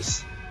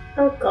others.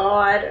 Oh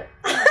God.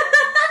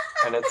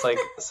 And it's like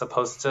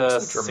supposed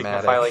to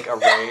signify like a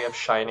ray of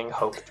shining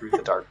hope through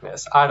the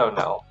darkness. I don't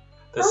know.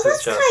 This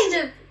is just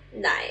kind of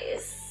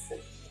nice.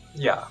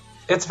 Yeah.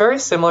 It's very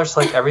similar to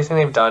like everything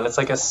they've done. It's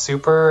like a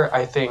super,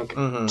 I think,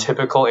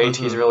 typical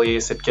ATEEZ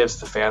release. It gives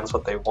the fans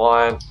what they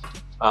want.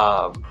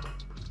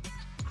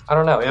 I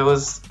don't know. It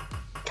was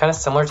kind of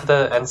similar to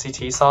the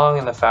NCT song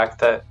in the fact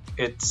that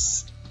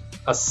it's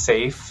a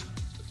safe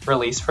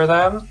release for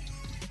them.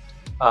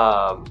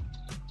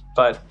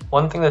 But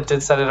one thing that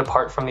did set it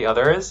apart from the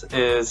others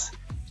is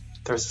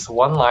there's this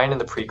one line in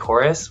the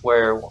pre-chorus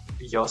where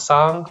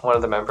Yosang, one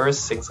of the members,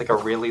 sings like a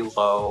really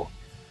low,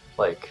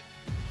 like,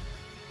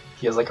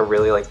 he has like a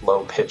really like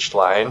low pitched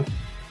line.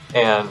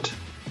 And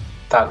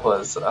that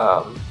was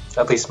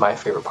at least my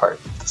favorite part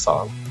of the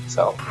song.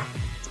 So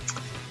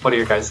what are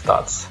your guys'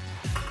 thoughts?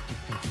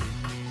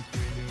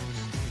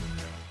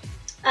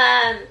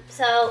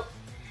 So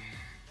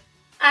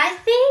I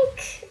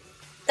think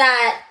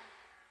that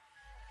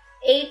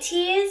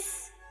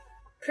ATEEZ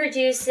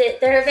produce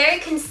it. They're a very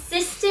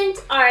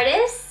consistent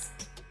artist,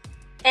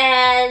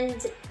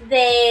 and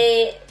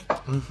they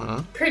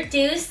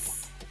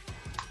produce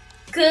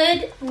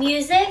good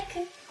music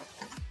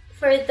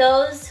for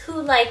those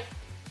who like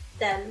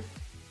them.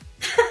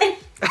 I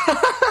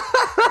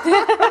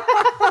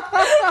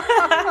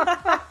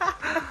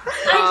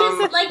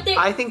just like their.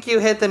 I think you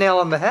hit the nail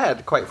on the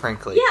head, quite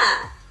frankly.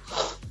 Yeah,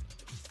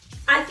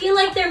 I feel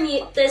like their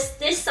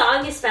this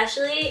song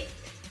especially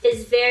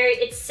is very.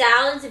 It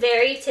sounds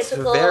very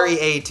typical. It's very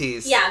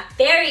ATEEZ. Yeah,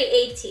 very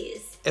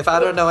ATEEZ. If I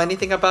don't know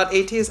anything about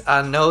ATEEZ,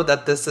 I know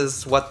that this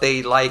is what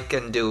they like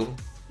and do.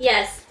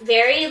 Yes,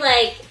 very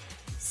like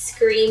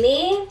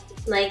screamy,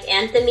 like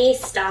anthem-y,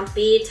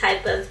 stompy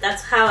type of.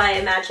 That's how I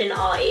imagine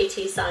all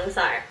ATEEZ songs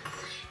are.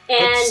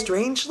 And but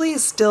strangely,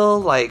 still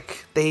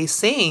like they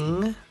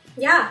sing.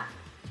 Yeah.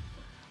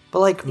 But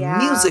like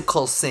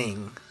musical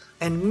sing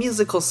and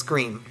musical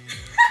scream.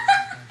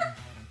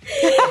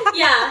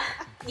 Yeah.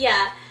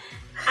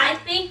 I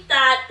think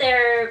that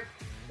their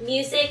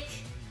music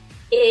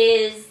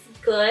is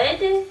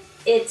good.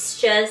 It's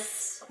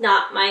just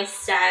not my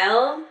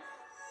style.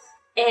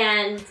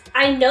 And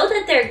I know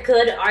that they're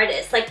good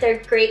artists, like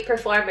they're great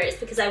performers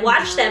because I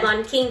watched them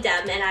on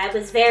Kingdom and I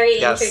was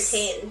very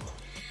entertained.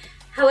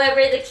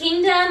 However, the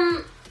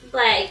Kingdom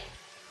like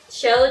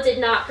show did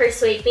not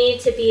persuade me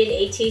to be an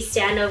ATEEZ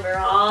stan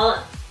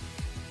overall.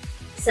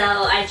 So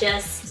I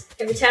just,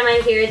 every time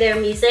I hear their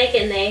music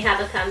and they have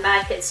a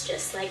comeback, it's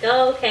just like,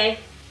 oh, okay.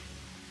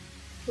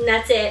 And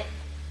that's it.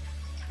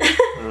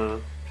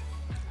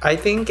 I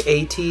think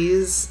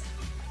ATEEZ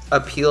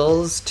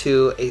appeals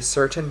to a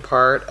certain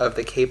part of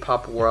the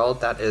K-pop world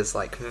that is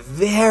like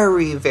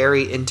very,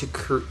 very into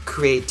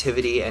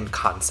creativity and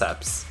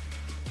concepts.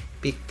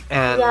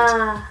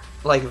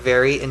 Like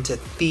very into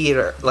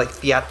theater, like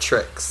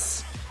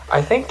theatrics.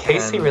 I think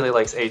Casey really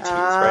likes ATEEZ,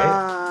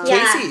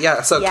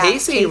 right?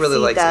 Casey really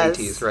likes does.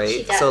 ATEEZ,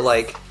 right? So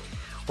like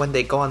when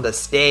they go on the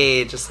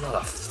stage, it's a lot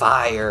of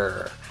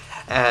fire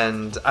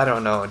and I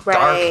don't know,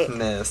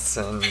 darkness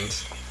and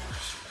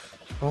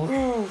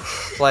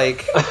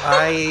like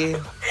I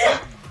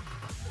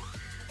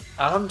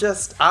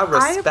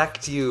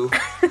respect you.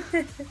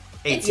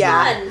 It's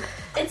fun.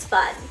 It's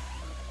fun.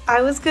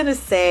 I was gonna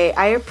say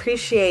I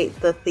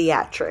appreciate the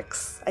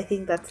theatrics. I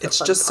think that's it's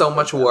just so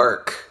much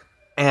work,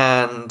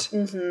 and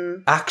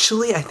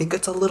actually, I think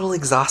it's a little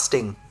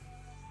exhausting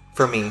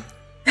for me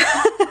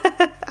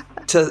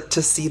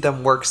to see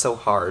them work so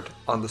hard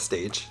on the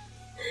stage.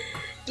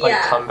 Like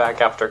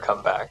comeback after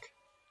comeback.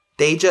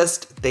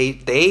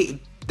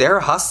 They're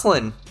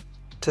hustling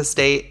to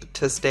stay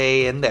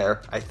in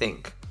there. I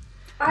think.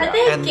 Are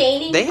they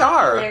gaining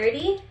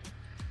popularity?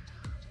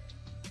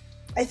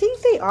 I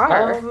think they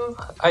are.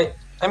 I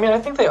mean, I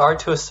think they are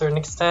to a certain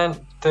extent.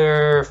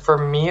 They're, for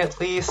me at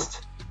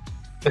least,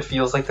 it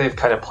feels like they've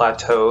kind of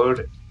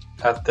plateaued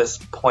at this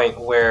point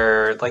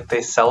where, like,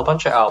 they sell a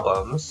bunch of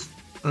albums.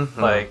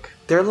 Like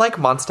they're like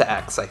Monsta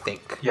X, I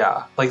think.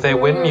 Yeah, like they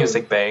win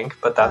Music Bank,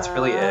 but that's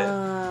really it.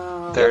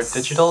 Their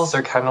digitals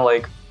are kind of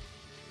like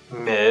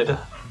mid.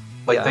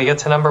 Like they get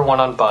to number 1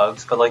 on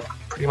Bugs, but like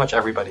pretty much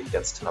everybody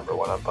gets to number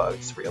 1 on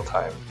Bugs real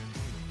time.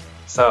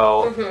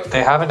 So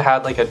they haven't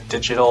had like a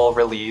digital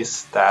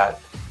release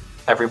that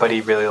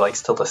everybody really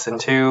likes to listen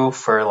to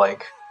for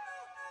like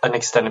an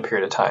extended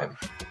period of time.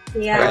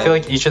 Yeah. Like, I feel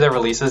like each of their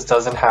releases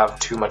doesn't have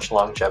too much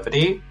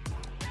longevity.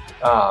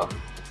 But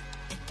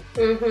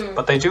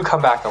they do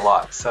come back a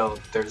lot, so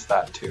there's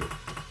that too.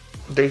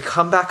 They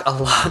come back a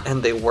lot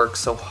and they work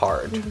so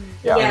hard.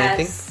 Yeah. And I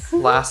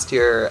think last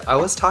year I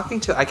was talking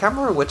to, I can't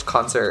remember which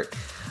concert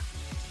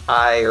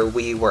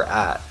we were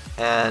at,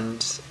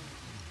 and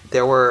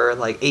there were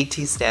like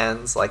ATEEZ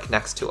stands like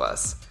next to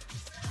us.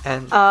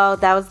 And Oh,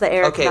 that was the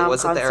Eric Nam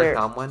was concert. it the Eric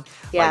Nam one?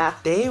 Yeah.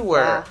 Like, they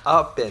were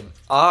up in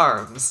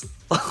arms.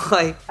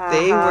 Like,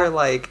 they were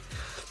like,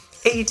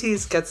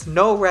 ATEEZ gets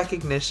no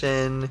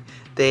recognition.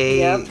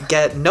 They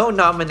get no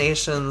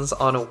nominations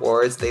on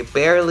awards. They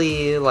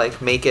barely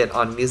like make it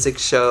on music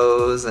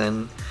shows,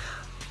 and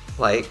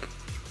like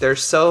they're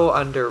so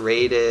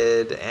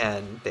underrated,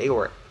 and they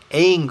were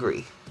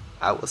angry,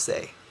 I will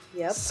say.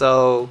 Yep.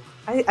 So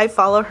I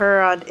follow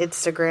her on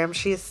Instagram.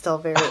 She's still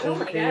very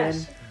angry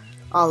and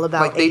all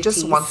about like they ATEEZ.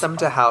 just want them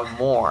to have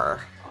more.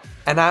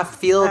 And I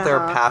feel their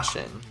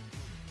passion.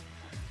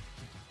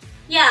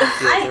 Yeah,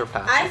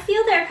 I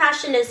feel their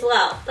passion as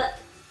well, but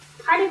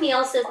part of me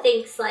also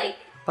thinks like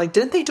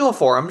didn't they do a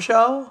forum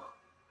show?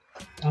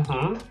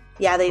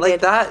 Yeah, they Like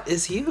did. that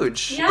is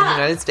huge. Yeah. In the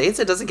United States,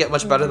 it doesn't get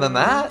much better than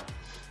that.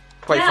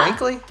 Quite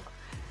frankly.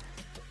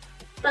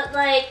 But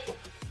like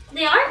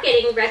they are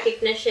getting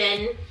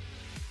recognition.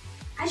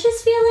 I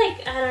just feel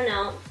like I don't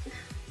know.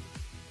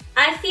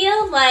 I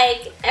feel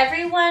like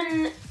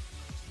everyone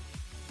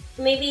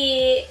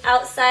maybe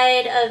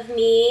outside of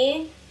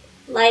me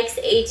likes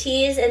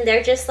ATEEZ, and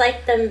they're just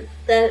like the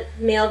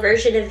male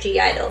version of G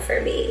Idol for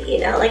me, you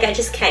know? Like I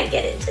just can't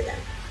get into them.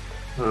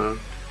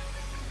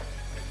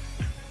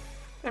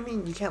 I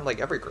mean, you can't like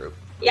every group.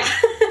 Yeah.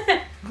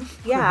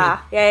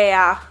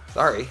 Yeah.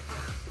 Sorry.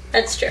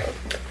 That's true.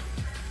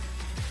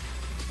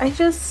 I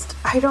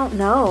don't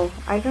know.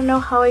 I don't know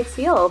how I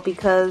feel,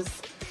 because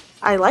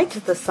I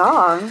liked the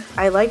song.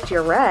 I liked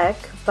your rec,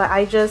 but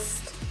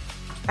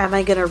am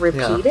I gonna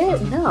repeat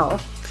it? No.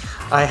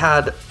 I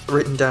had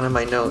written down in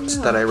my notes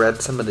that I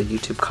read some of the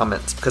YouTube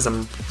comments because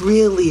I'm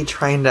really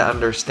trying to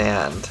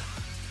understand,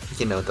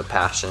 the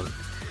passion.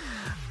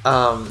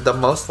 The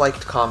most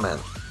liked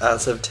comment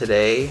as of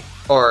today,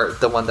 or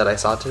the one that I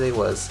saw today,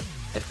 was,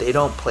 "If they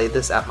don't play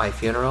this at my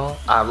funeral,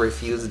 I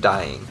refuse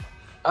dying."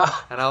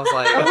 And I was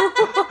like,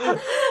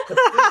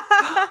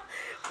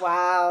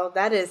 Wow,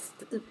 that is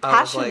I was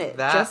passionate, like,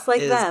 that just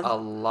like is them. a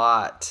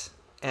lot.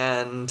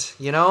 And,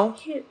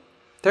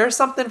 there's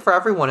something for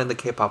everyone in the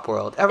K-pop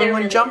world. Everyone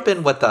really jump is.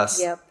 in with us.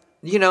 Yep.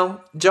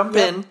 Jump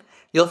in.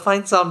 You'll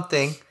find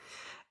something.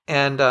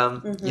 And,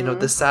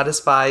 this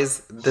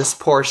satisfies this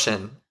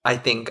portion, I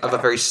think, of a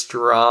very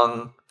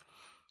strong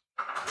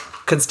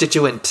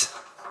constituent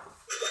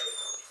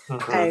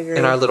I agree.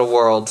 in our little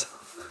world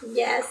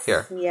Yes.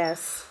 here.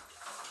 Yes.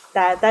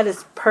 That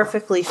is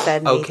perfectly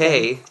said, Nathan.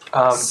 Okay.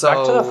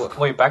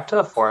 Back to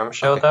the forum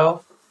show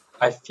though.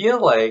 I feel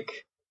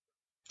like,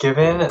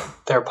 given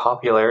their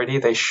popularity,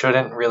 they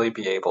shouldn't really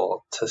be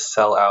able to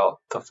sell out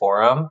the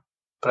forum.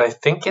 But I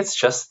think it's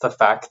just the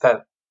fact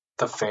that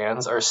the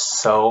fans are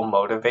so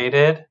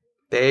motivated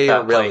They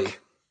that really... like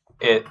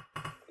it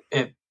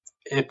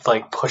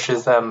like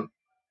pushes them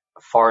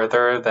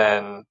farther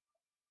than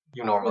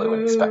you normally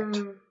would expect.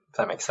 If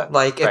that makes sense.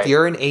 Like, if right?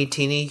 you're an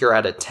 18, you're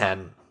at a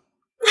 10.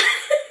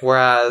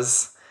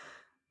 Whereas,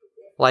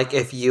 like,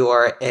 if you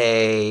are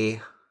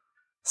a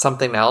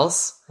something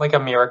else, like a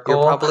miracle,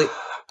 you're probably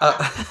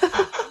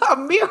a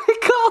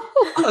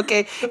miracle.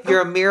 Okay, if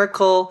you're a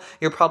miracle,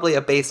 you're probably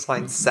a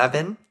baseline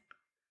 7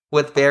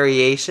 with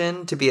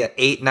variation to be an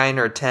 8, 9,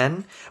 or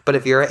 10. But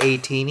if you're an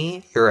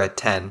 18, you're a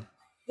 10.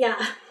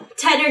 Yeah.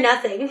 10 or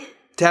nothing.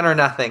 10 or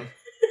nothing.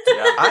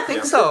 Yeah. I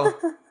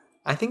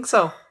think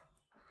so.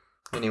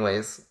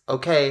 Anyways,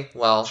 okay,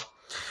 well,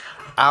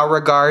 our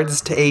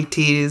regards to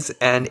ATEEZ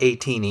and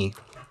ATEEZ.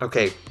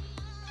 Okay.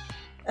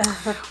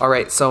 All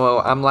right, so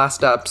I'm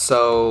last up.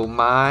 So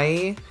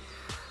my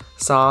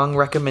song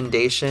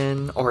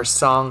recommendation or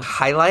song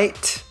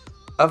highlight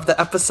of the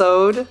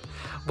episode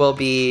will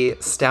be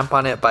Stamp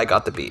on It by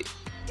Got the Beat.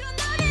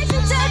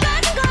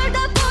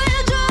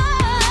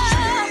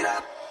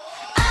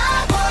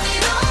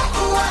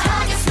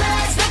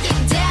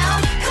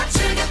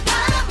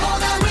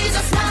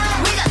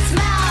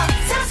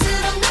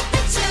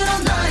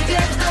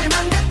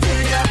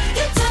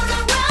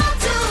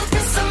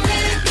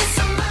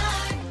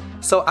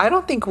 So I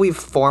don't think we've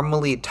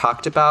formally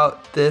talked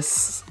about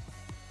this,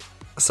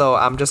 so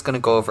I'm just going to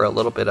go over a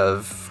little bit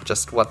of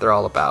just what they're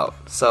all about.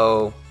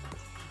 So,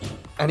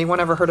 anyone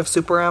ever heard of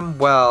Super M?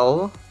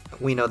 Well,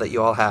 we know that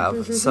you all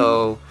have.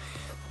 So,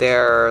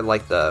 they're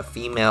like the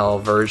female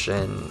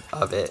version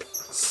of it.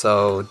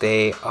 So,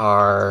 they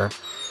are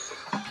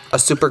a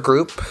super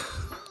group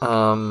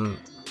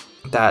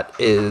that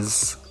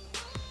is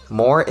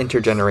more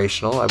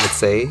intergenerational, I would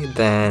say,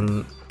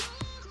 than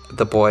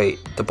the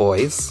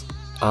boys.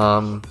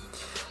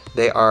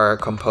 They are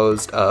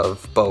composed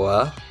of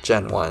Boa,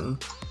 Gen 1,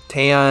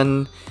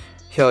 Taeyeon,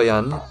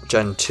 Hyoyeon,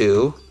 Gen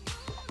 2,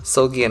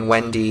 Seulgi and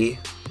Wendy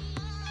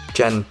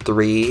Gen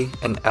 3,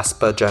 and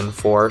aespa Gen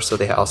 4, so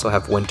they also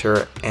have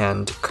Winter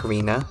and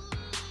Karina.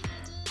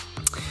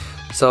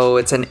 So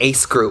it's an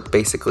ace group,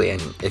 basically,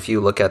 and if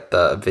you look at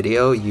the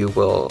video, you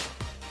will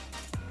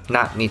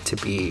not need to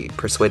be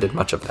persuaded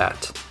much of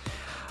that.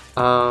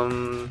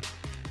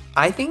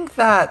 I think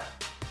that...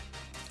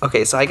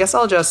 Okay, so I guess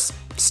I'll just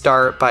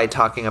start by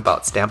talking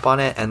about Stamp on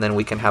It, and then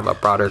we can have a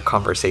broader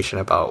conversation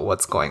about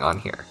what's going on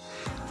here.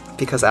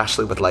 Because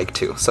Ashley would like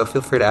to, so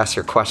feel free to ask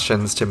your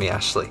questions to me,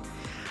 Ashley.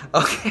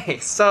 Okay,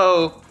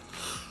 so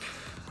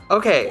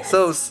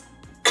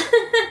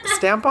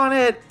Stamp on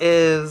It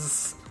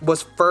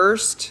was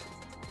first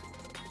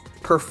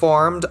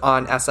performed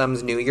on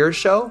SM's New Year's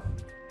show.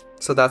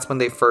 So that's when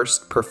they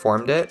first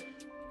performed it.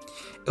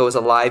 It was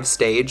a live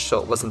stage,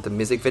 so it wasn't the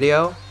music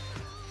video.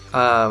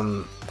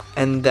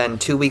 And then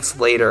 2 weeks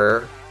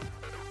later,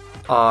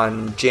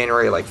 on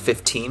January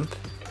 15th,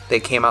 they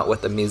came out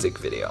with a music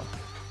video.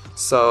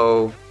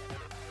 So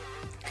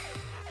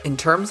in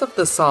terms of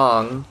the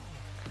song,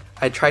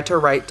 I tried to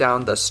write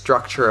down the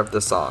structure of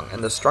the song,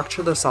 and the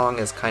structure of the song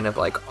is kind of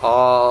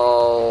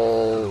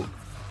all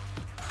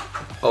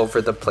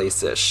over the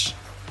place-ish,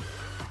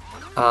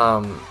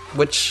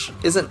 which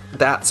isn't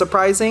that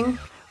surprising,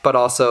 but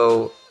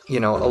also,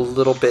 a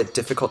little bit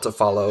difficult to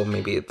follow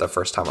maybe the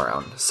first time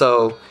around.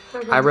 So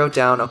I wrote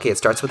down, it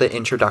starts with an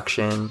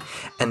introduction,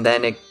 and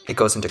then it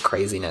goes into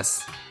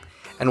craziness.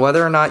 And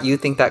whether or not you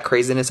think that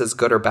craziness is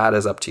good or bad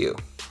is up to you.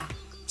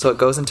 So it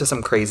goes into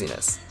some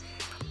craziness.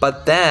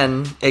 But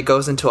then it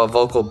goes into a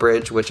vocal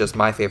bridge, which is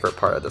my favorite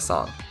part of the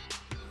song.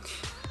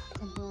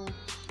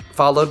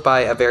 Followed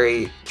by a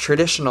very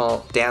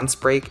traditional dance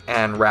break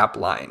and rap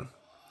line.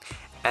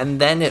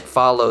 And then it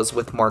follows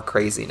with more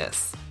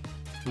craziness.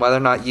 Whether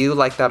or not you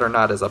like that or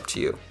not is up to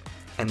you.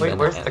 And wait,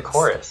 where's the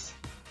chorus?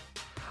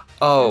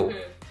 Oh,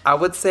 I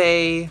would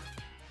say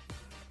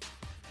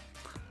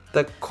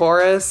the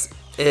chorus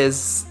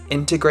is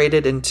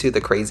integrated into the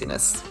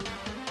craziness.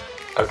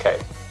 Okay,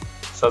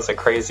 so it's a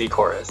crazy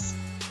chorus.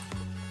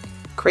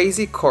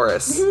 Crazy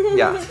chorus,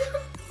 yeah.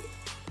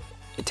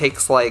 It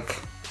takes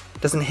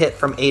doesn't hit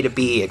from A to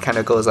B, it kind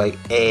of goes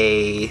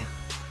A,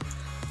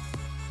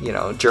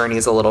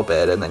 journeys a little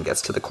bit and then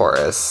gets to the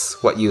chorus,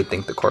 what you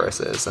think the chorus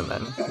is, and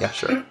then, yeah,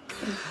 sure.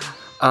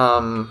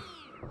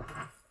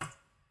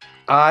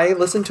 I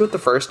listened to it the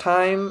first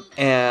time,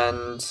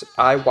 and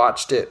I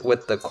watched it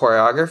with the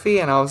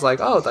choreography, and I was like,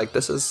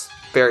 this is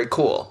very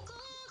cool.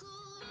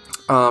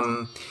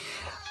 I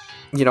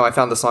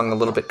found the song a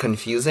little bit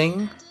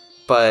confusing,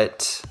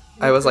 but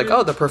I was like,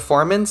 the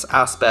performance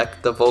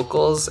aspect, the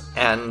vocals,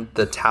 and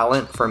the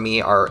talent for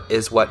me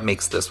is what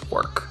makes this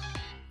work.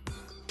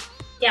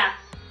 Yeah.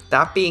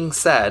 That being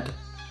said,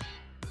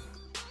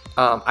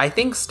 I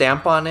think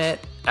Stamp on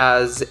It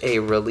as a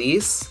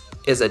release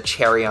is a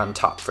cherry on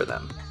top for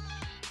them.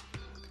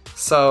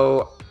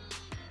 So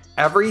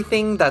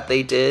everything that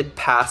they did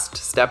past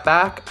Step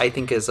Back, I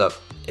think is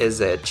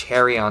a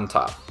cherry on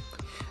top.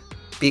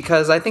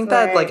 Because I think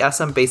that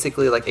SM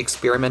basically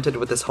experimented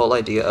with this whole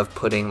idea of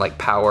putting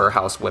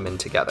powerhouse women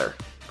together.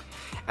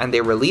 And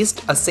they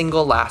released a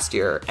single last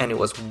year and it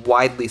was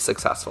widely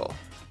successful.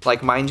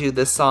 Mind you,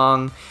 this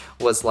song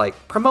was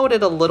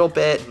promoted a little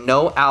bit,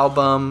 no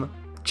album,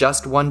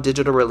 just one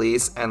digital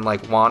release, and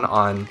one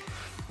on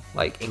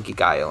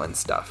Inkigayo and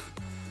stuff.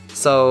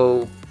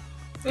 So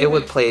it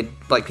would play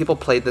people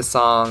played this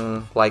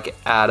song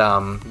at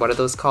what are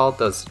those called?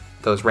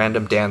 Those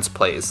random dance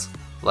plays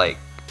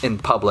in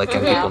public,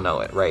 and people know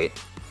it, right?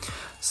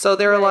 So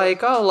they were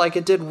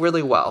it did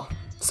really well.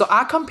 So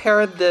I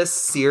compared this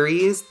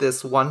series,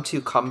 this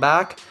 1-2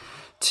 comeback,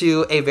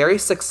 to a very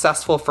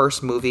successful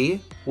first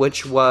movie,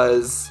 which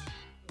was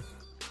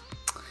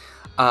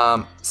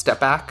Step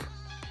Back,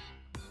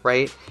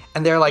 right?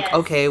 And they're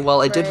okay,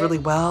 well, it did really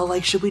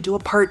well. Should we do a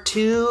part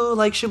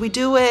 2? Should we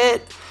do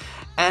it?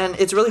 And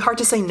it's really hard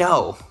to say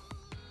no.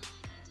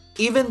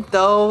 Even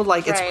though,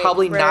 it's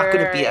probably not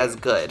going to be as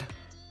good.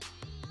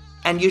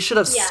 And you should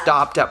have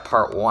stopped at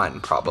part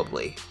 1,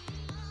 probably.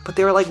 But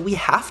they were we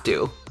have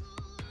to.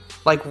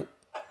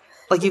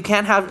 You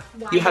can't have...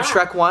 You have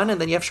Shrek 1, and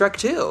then you have Shrek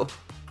 2.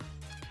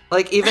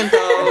 Even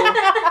though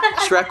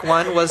Shrek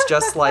 1 was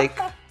just,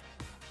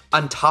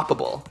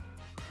 untoppable.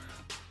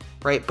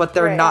 Right? But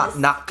they're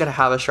not gonna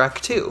have a Shrek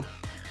 2.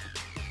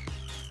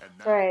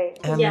 Right.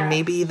 And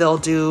maybe they'll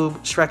do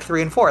Shrek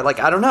 3 and 4.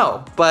 I don't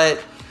know.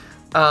 But...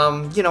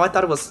 I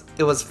thought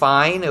it was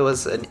fine. It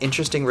was an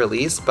interesting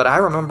release, but I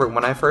remember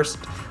when I first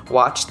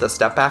watched the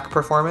Step Back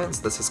performance,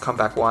 this is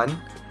Comeback 1,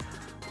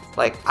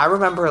 I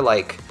remember,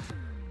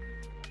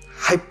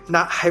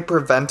 not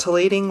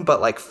hyperventilating,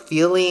 but,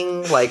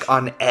 feeling,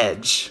 on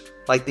edge,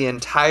 the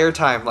entire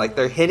time.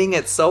 They're hitting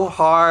it so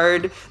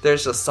hard,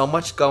 there's just so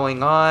much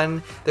going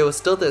on. There was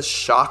still this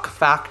shock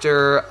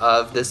factor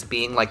of this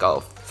being,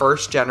 a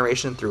first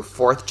generation through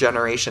fourth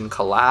generation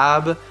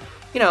collab,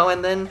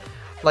 and then...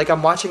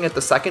 I'm watching it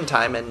the second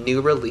time and new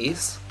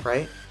release,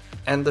 right?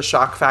 And the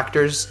shock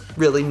factor's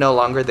really no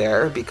longer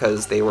there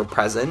because they were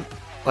present.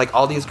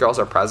 All these girls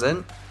are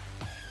present.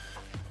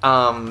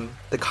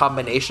 the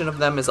combination of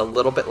them is a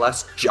little bit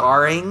less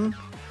jarring,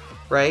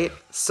 right?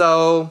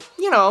 So,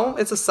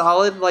 it's a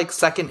solid, like,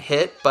 second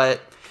hit,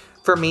 but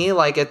for me,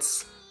 like,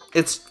 it's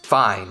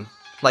fine.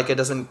 Like, it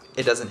doesn't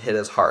hit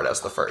as hard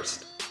as the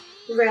first.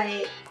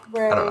 Right.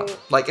 I don't know.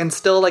 Like, and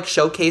still, like,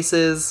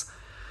 showcases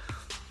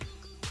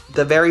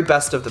the very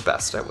best of the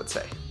best, I would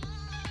say.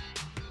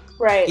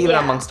 Right. Even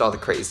amongst all the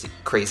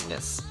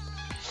craziness.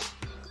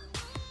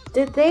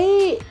 Did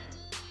they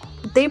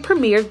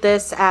premiered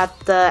this at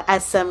the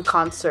SM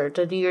concert,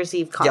 the New Year's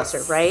Eve concert,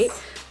 Yes.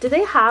 right? Did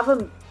they have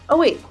a... Oh,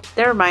 wait.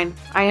 Never mind.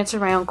 I answered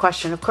my own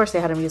question. Of course they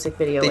had a music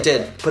video. They with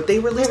did, it. but they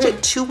released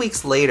it 2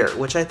 weeks later,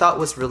 which I thought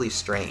was really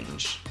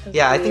strange.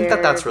 Yeah, I think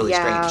that's really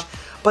strange.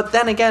 But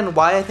then again,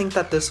 why I think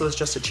that this was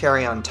just a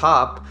cherry on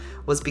top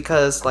was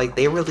because, like,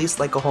 they released,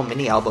 like, a whole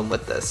mini album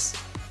with this.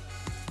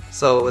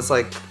 So it was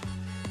like...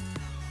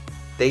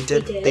 They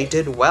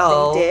did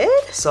well. They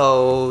did?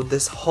 So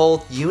this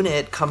whole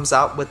unit comes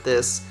out with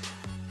this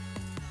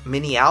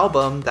mini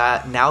album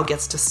that now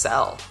gets to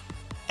sell.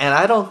 And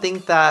I don't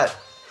think that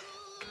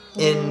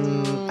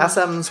in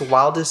SM's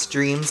wildest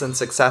dreams and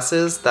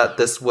successes that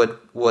this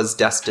was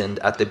destined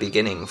at the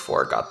beginning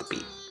for Got the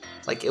Beat.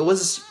 Like, it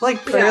was, like,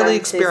 fairly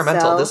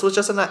experimental. This was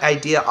just an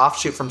idea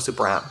offshoot from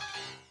Super M,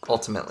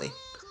 ultimately.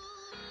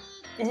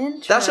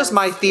 That's just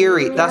my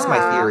theory. That's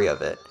my theory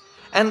of it.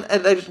 And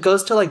it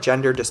goes to, like,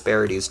 gender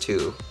disparities,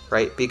 too,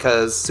 right?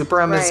 Because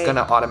Super M is going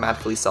to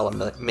automatically sell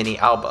a mini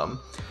album.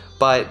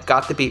 But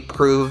Got the Beat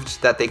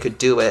proved that they could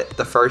do it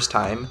the first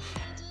time,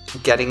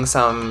 getting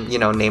some,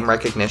 name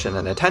recognition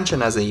and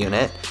attention as a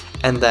unit.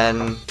 And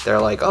then they're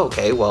like, oh,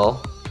 okay,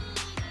 well,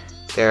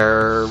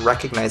 they're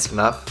recognized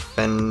enough,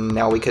 and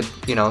now we could,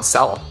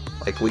 sell.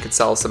 Like, we could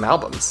sell some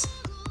albums.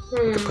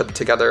 We could put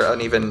together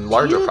an even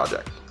larger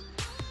project.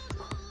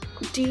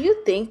 Do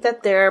you think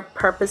that they're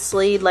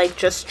purposely, like,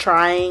 just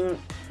trying,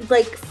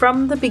 like,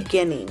 from the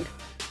beginning,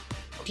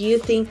 do you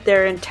think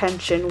their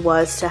intention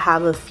was to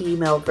have a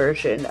female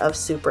version of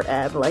Super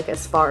M, like,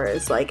 as far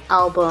as, like,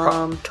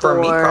 album, tour? For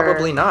me,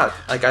 probably not.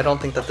 Like, I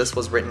don't think that this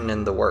was written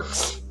in the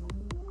works.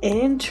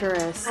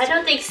 Interesting. I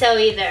don't think so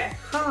either.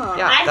 Huh.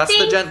 Yeah,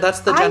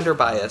 that's the gender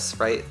bias,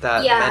 right?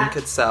 That men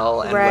could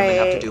sell and women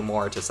have to do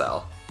more to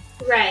sell.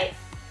 Right.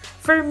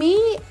 For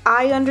me,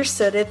 I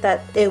understood it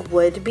that it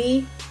would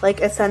be,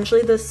 like,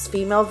 essentially this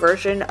female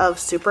version of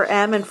Super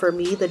M, and for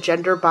me, the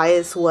gender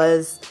bias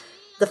was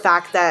the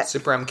fact that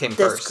Super M came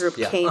this first. group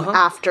Yeah. came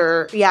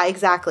after. Yeah,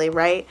 exactly,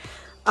 right?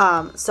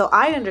 So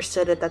I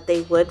understood it that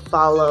they would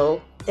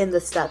follow in the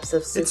steps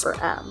of Super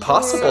M.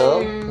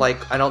 Possible. Like,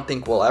 I don't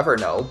think we'll ever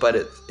know, but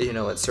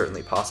it's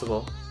certainly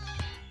possible.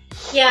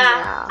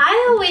 Yeah.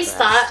 I always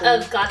thought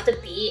of Got the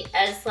Beat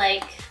as,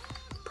 like...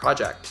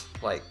 Project,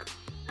 like...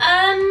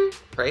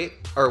 Right?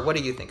 Or what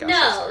do you think, Ashley?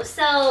 No,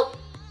 so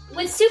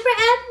with Super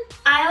M,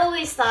 I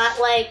always thought,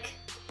 like,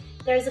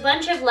 there's a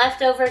bunch of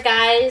leftover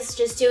guys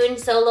just doing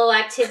solo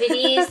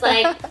activities.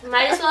 Like,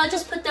 might as well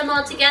just put them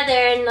all together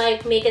and,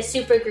 like, make a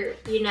super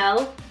group,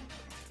 Because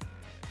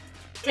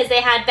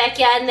they had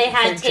Baekhyun, and they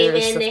had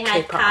Taemin, they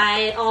had K-pop.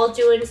 Kai, all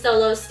doing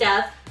solo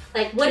stuff.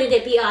 Like, wouldn't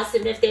it be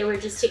awesome if they were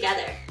just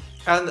together?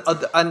 And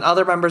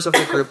other members of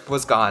the group were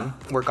gone.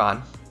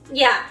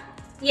 Yeah.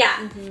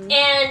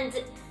 And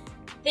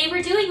they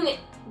were doing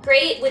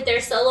great with their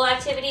solo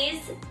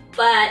activities,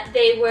 but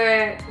they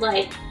were,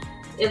 like,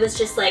 it was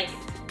just, like,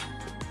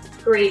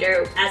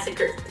 greater as a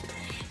group.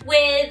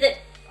 With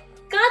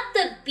Got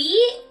the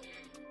Beat,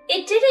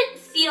 it didn't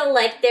feel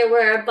like there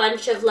were a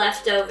bunch of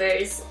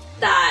leftovers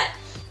that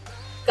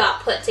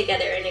got put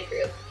together in a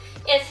group.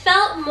 It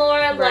felt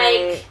more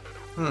like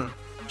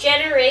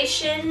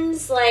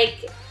generations,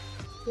 like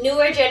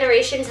newer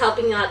generations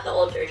helping out the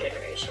older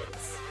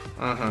generations.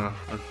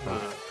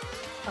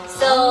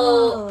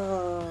 So,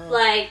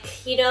 like,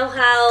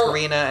 how...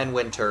 Karina and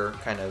Winter,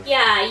 kind of.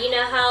 Yeah,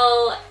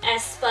 how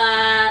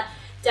aespa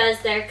does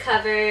their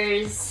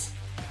covers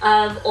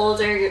of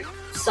older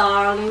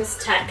songs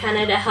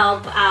kind of to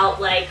help out,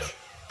 like,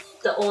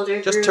 the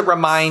older Just groups. to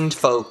remind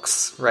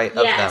folks, right,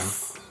 of them.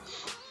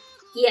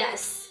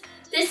 Yes.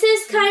 This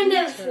is kind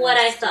of what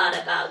I thought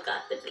about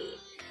Got the Beat.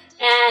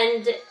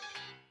 And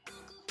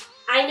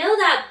I know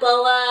that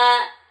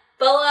Boa,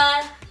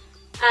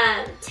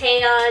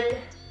 Taeyeon,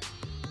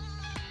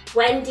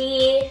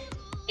 Wendy,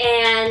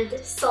 and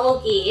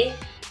Seulgi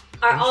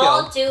are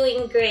all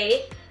doing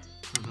great.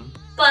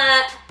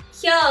 But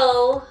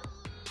Hyo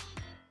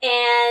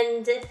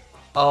and...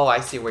 Oh, I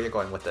see where you're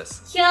going with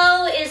this.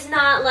 Hyo is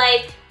not,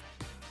 like,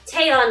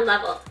 Taeyeon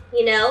level,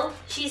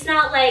 She's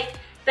not, like,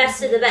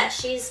 best of the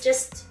best. She's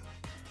just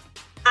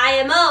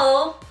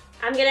IMO,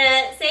 I'm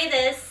gonna say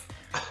this,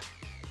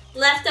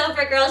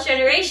 leftover Girls'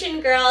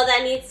 Generation girl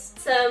that needs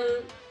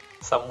some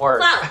work.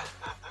 clout.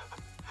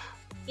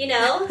 She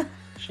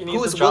needs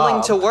Who's a job.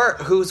 willing to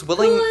work? Who's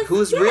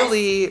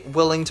really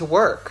willing to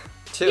work,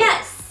 too.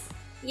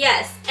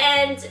 Yes.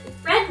 And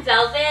Red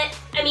Velvet,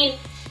 I mean,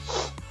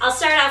 I'll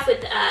start off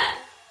with,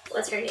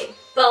 what's her name?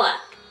 Boa.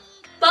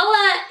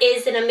 Boa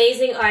is an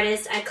amazing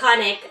artist,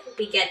 iconic.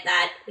 We get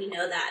that. We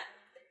know that.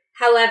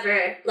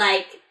 However,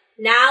 like,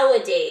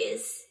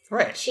 nowadays,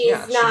 Right. she's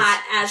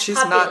not as she's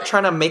popular. not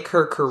trying to make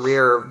her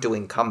career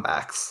doing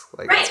comebacks.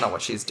 Like, Right. that's not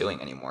what she's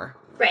doing anymore.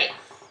 Right.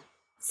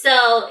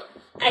 So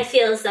I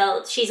feel as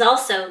though she's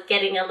also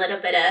getting a little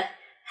bit of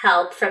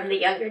help from the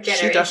younger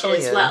generation She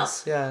definitely as well.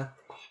 is, yeah.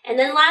 And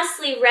then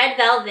lastly, Red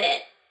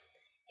Velvet.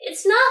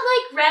 It's not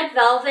like Red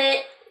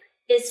Velvet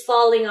is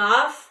falling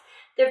off.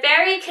 They're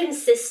very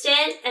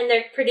consistent and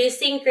they're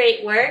producing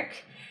great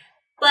work,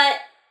 but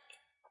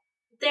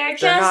they're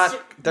just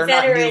they're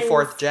not new veterans.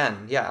 fourth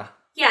gen, yeah.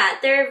 Yeah,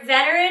 they're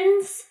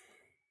veterans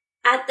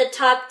at the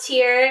top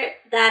tier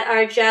that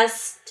are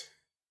just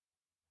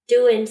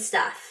doing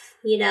stuff,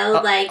 you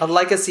know, like a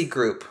legacy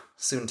group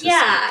soon to speak.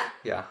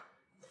 Yeah.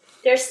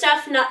 Their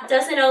stuff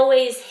doesn't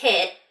always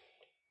hit,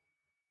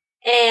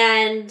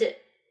 and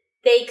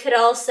they could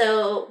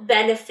also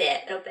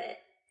benefit a bit.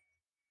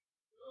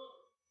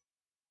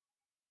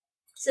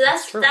 So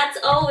that's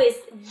always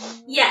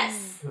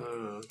yes.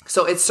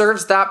 So it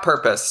serves that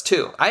purpose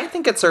too. I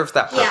think it serves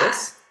that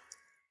purpose.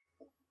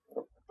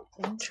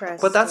 Interesting.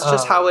 But that's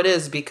just how it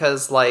is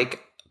because, like,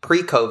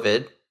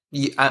 pre-COVID,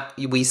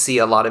 we see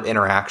a lot of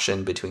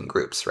interaction between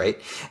groups, right?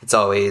 It's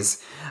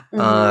always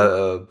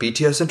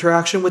BTS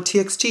interaction with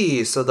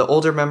TXT. So the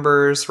older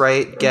members,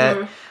 right,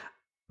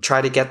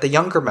 try to get the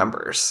younger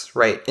members,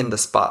 right, in the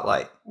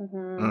spotlight.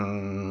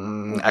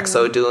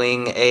 EXO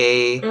doing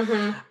a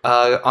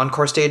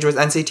encore stage with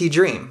NCT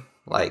Dream,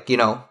 like, you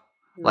know,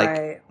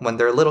 like when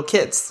they're little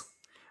kids,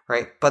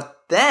 right? But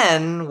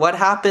then what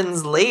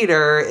happens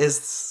later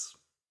is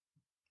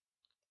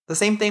the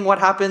same thing what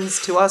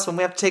happens to us when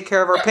we have to take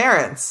care of our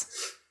parents.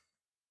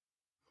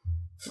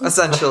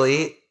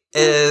 Essentially,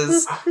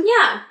 is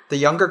the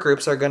younger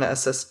groups are going to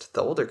assist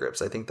the older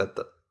groups. I think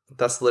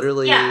that's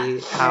literally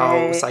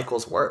how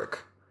cycles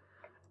work.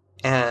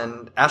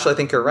 And Ashley, I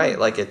think you're right.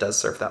 Like, it does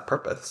serve that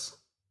purpose.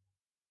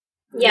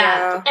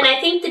 Yeah. And I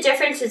think the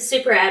difference with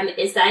Super M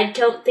is that I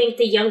don't think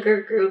the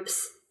younger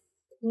groups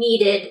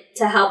needed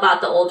to help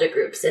out the older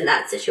groups in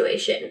that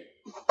situation.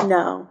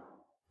 No.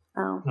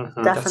 Oh,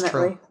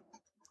 definitely.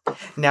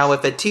 Now,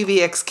 if a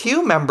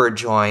TVXQ member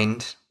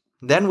joined,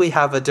 then we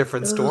have a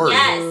different story.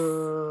 Yes.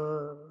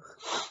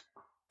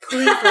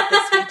 Please let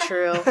this be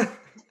true.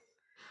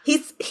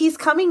 He's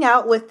coming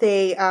out with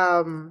a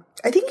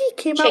I think he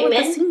came out with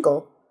a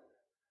single.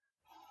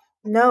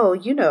 No,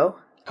 you know.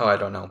 Oh, I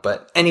don't know.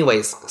 But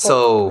anyways,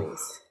 so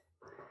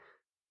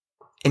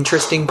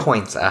interesting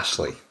points,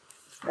 Ashley.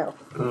 No.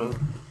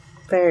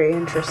 Very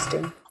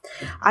interesting.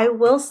 I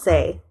will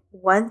say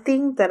one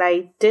thing that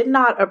I did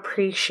not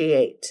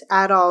appreciate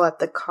at all at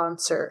the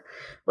concert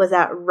was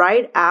that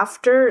right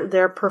after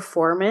their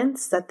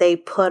performance that they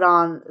put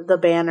on the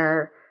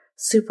banner,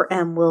 Super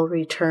M will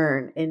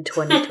return in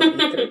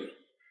 2023.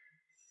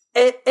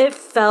 It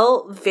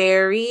felt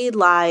very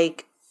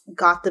like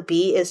Got the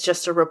Beat is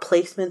just a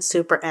replacement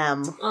Super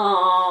M.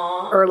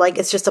 Aww. Or like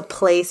it's just a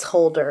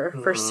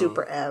placeholder for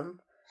Super M.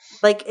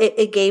 Like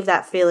it gave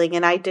that feeling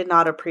and I did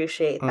not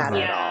appreciate that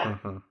at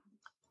all.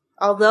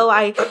 Although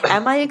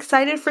am I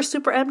excited for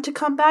Super M to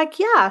come back?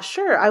 Yeah,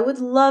 sure. I would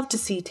love to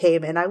see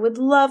Taemin. I would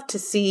love to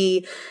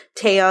see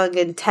Taeyong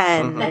and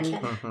Ten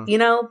and you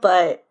know,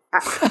 but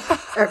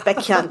or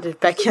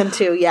Baekhyun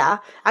too, yeah.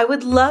 I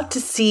would love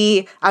to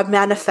see, I'm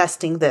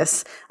manifesting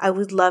this. I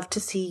would love to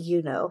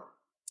see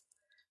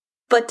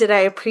But did I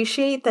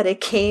appreciate that it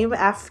came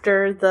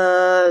after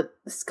the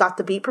Got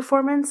the Beat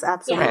performance?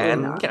 Absolutely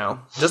not. You know,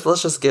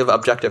 let's just give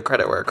objective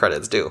credit where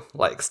credit's due.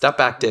 Like, Step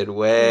Back did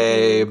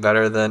way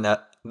better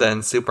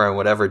than Super and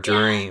Whatever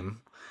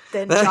Dream.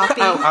 Then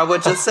I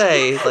would just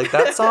say, like,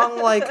 that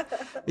song, like,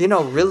 you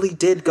know, really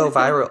did go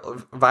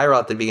viral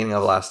at the beginning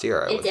of last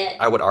year.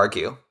 I would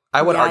argue.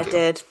 It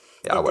did.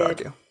 Yeah, I would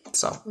argue.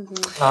 So,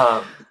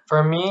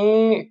 for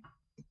me,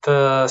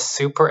 the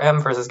Super M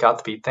versus Got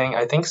the Beat thing,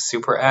 I think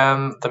Super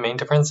M, the main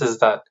difference is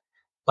that,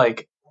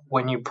 like,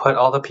 when you put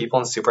all the people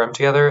in Super M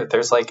together,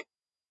 there's like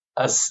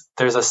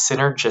there's a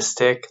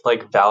synergistic,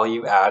 like,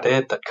 value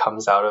added that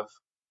comes out of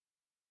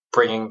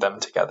bringing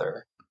them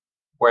together.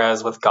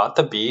 Whereas with Got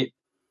the Beat,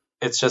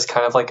 it's just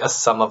kind of like a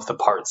sum of the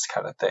parts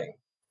kind of thing.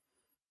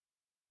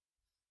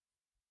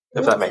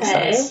 If that makes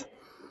sense.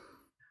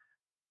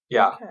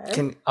 Yeah.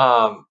 Okay.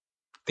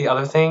 The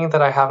other thing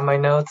that I have in my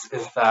notes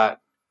is that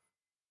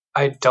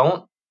I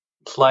don't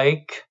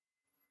like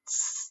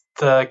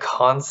the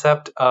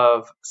concept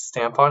of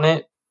Stamp on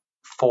It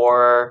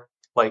for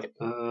like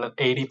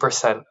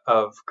 80%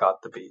 of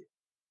Got the Beat.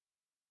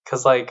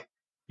 Because, like,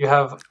 you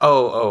have...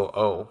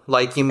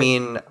 Like, you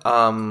mean,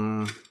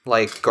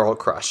 like Girl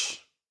Crush.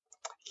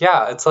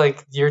 Yeah, it's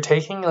like you're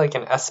taking like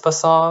an aespa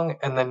song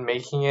and then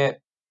making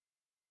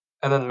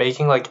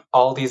like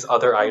all these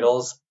other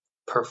idols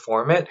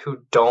perform it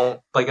who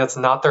don't, like, that's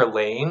not their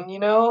lane, you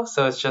know?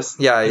 So it's just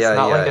it's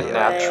not like a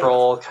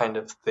natural kind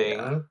of thing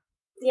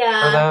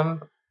for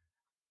them.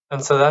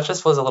 And so that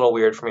just was a little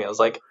weird for me. I was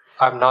like,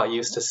 I'm not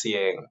used to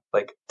seeing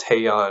like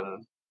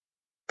Taeyeon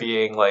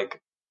being like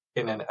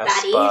in an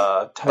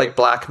aespa type like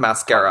black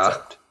mascara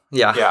concept.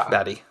 yeah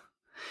Baddie.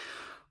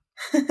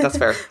 That's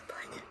fair.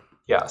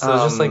 Yeah, so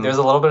it's just like there's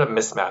a little bit of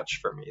mismatch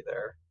for me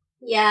there.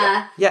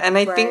 Yeah. Yeah, and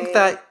I Right. think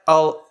that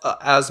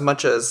as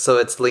much as, so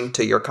it's linked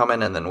to your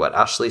comment and then what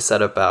Ashley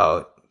said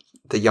about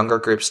the younger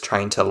groups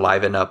trying to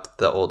liven up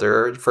the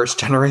older first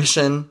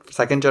generation,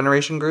 second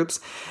generation groups,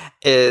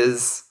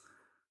 is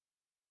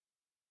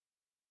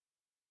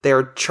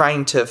they're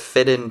trying to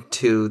fit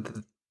into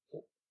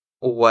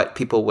what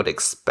people would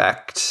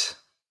expect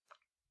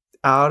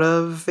out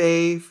of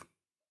a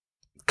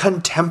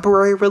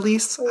contemporary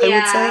release, I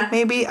would say,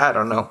 maybe. I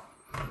don't know.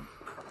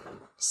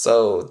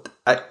 So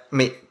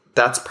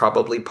that's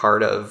probably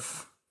part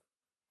of,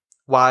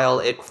 while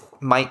it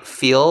might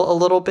feel a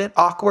little bit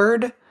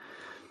awkward,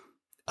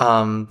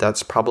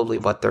 that's probably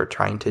what they're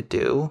trying to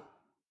do.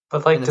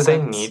 But like, in a do they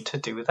sense. need to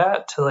do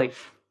that to like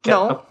get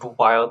No. a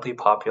wildly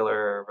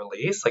popular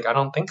release? Like, I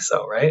don't think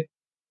so, right?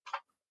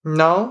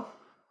 No,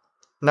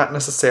 not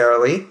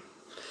necessarily.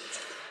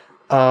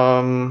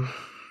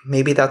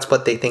 Maybe that's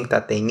what they think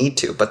that they need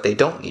to, but they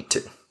don't need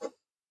to.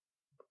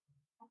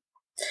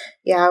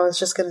 Yeah, I was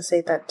just going to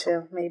say that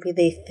too. Maybe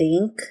they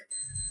think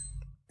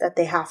that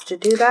they have to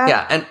do that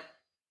Yeah, and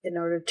in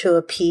order to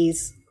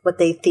appease what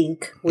they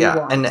think we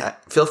want. and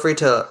feel free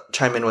to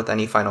chime in with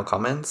any final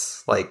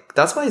comments. Like,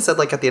 that's why I said,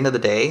 like, at the end of the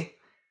day,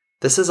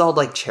 this is all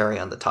like cherry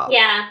on the top.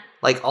 Yeah.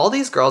 Like, all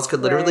these girls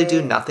could literally do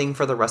Right. nothing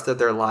for the rest of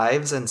their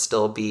lives and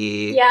still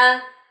be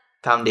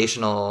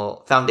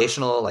foundational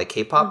like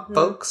K-pop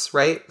folks,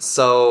 right?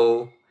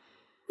 So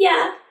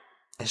Yeah.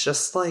 it's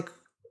just like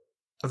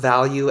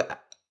value.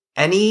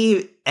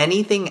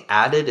 Anything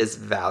added is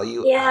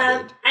value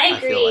added. I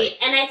agree. feel like,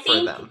 and I for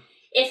think them.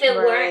 if it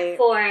Right. weren't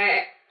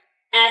for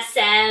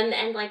SM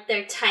and like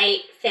their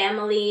tight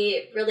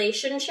family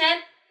relationship,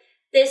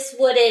 this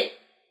wouldn't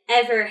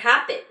ever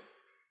happen.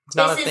 It's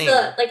not This a is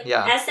thing.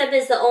 SM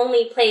is the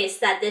only place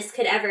that this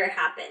could ever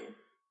happen.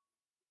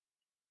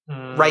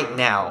 Right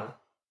now.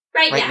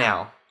 Right Right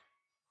now.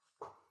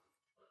 now.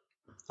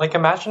 Like,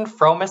 imagine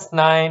Fromis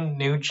 9,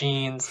 New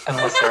Jeans, and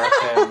La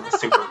Seraphim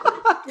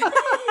supergroup.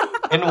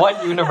 In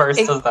what universe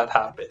does that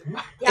happen?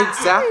 Yeah.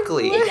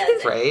 Exactly. It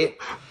doesn't. Right?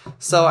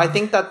 So I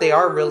think that they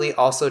are really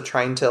also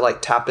trying to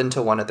like tap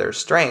into one of their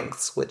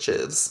strengths, which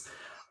is,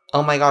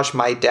 oh my gosh,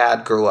 my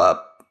dad grew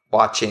up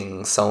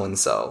watching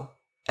so-and-so.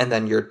 And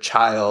then your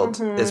child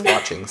is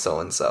watching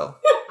so-and-so.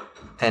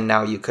 And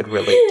now you could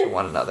relate to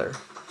one another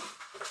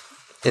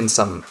in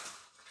some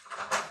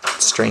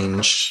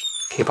strange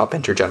K-pop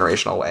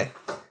intergenerational way.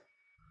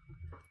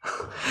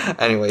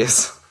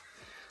 Anyways.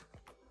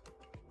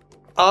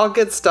 All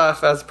good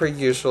stuff as per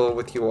usual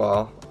with you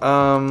all.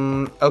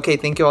 Okay,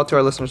 thank you all to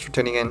our listeners for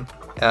tuning in.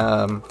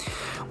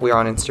 We are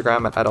on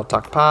Instagram at Idol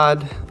Talk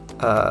Pod.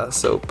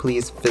 So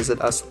please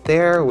visit us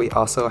there. We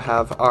also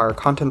have our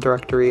content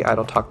directory,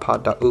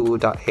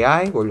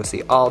 idoltalkpod.uu.ai, where you'll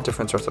see all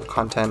different sorts of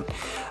content,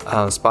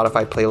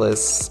 Spotify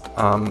playlists,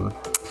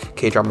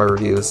 K-drama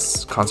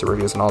reviews, concert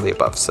reviews, and all the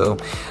above. So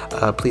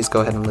please go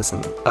ahead and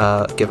listen.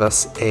 Give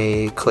us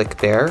a click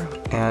there,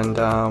 and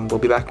we'll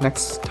be back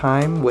next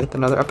time with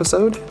another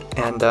episode,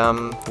 and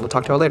we'll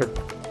talk to you all later.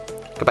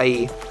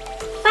 Goodbye.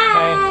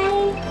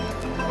 Bye.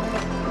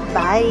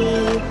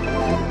 Bye.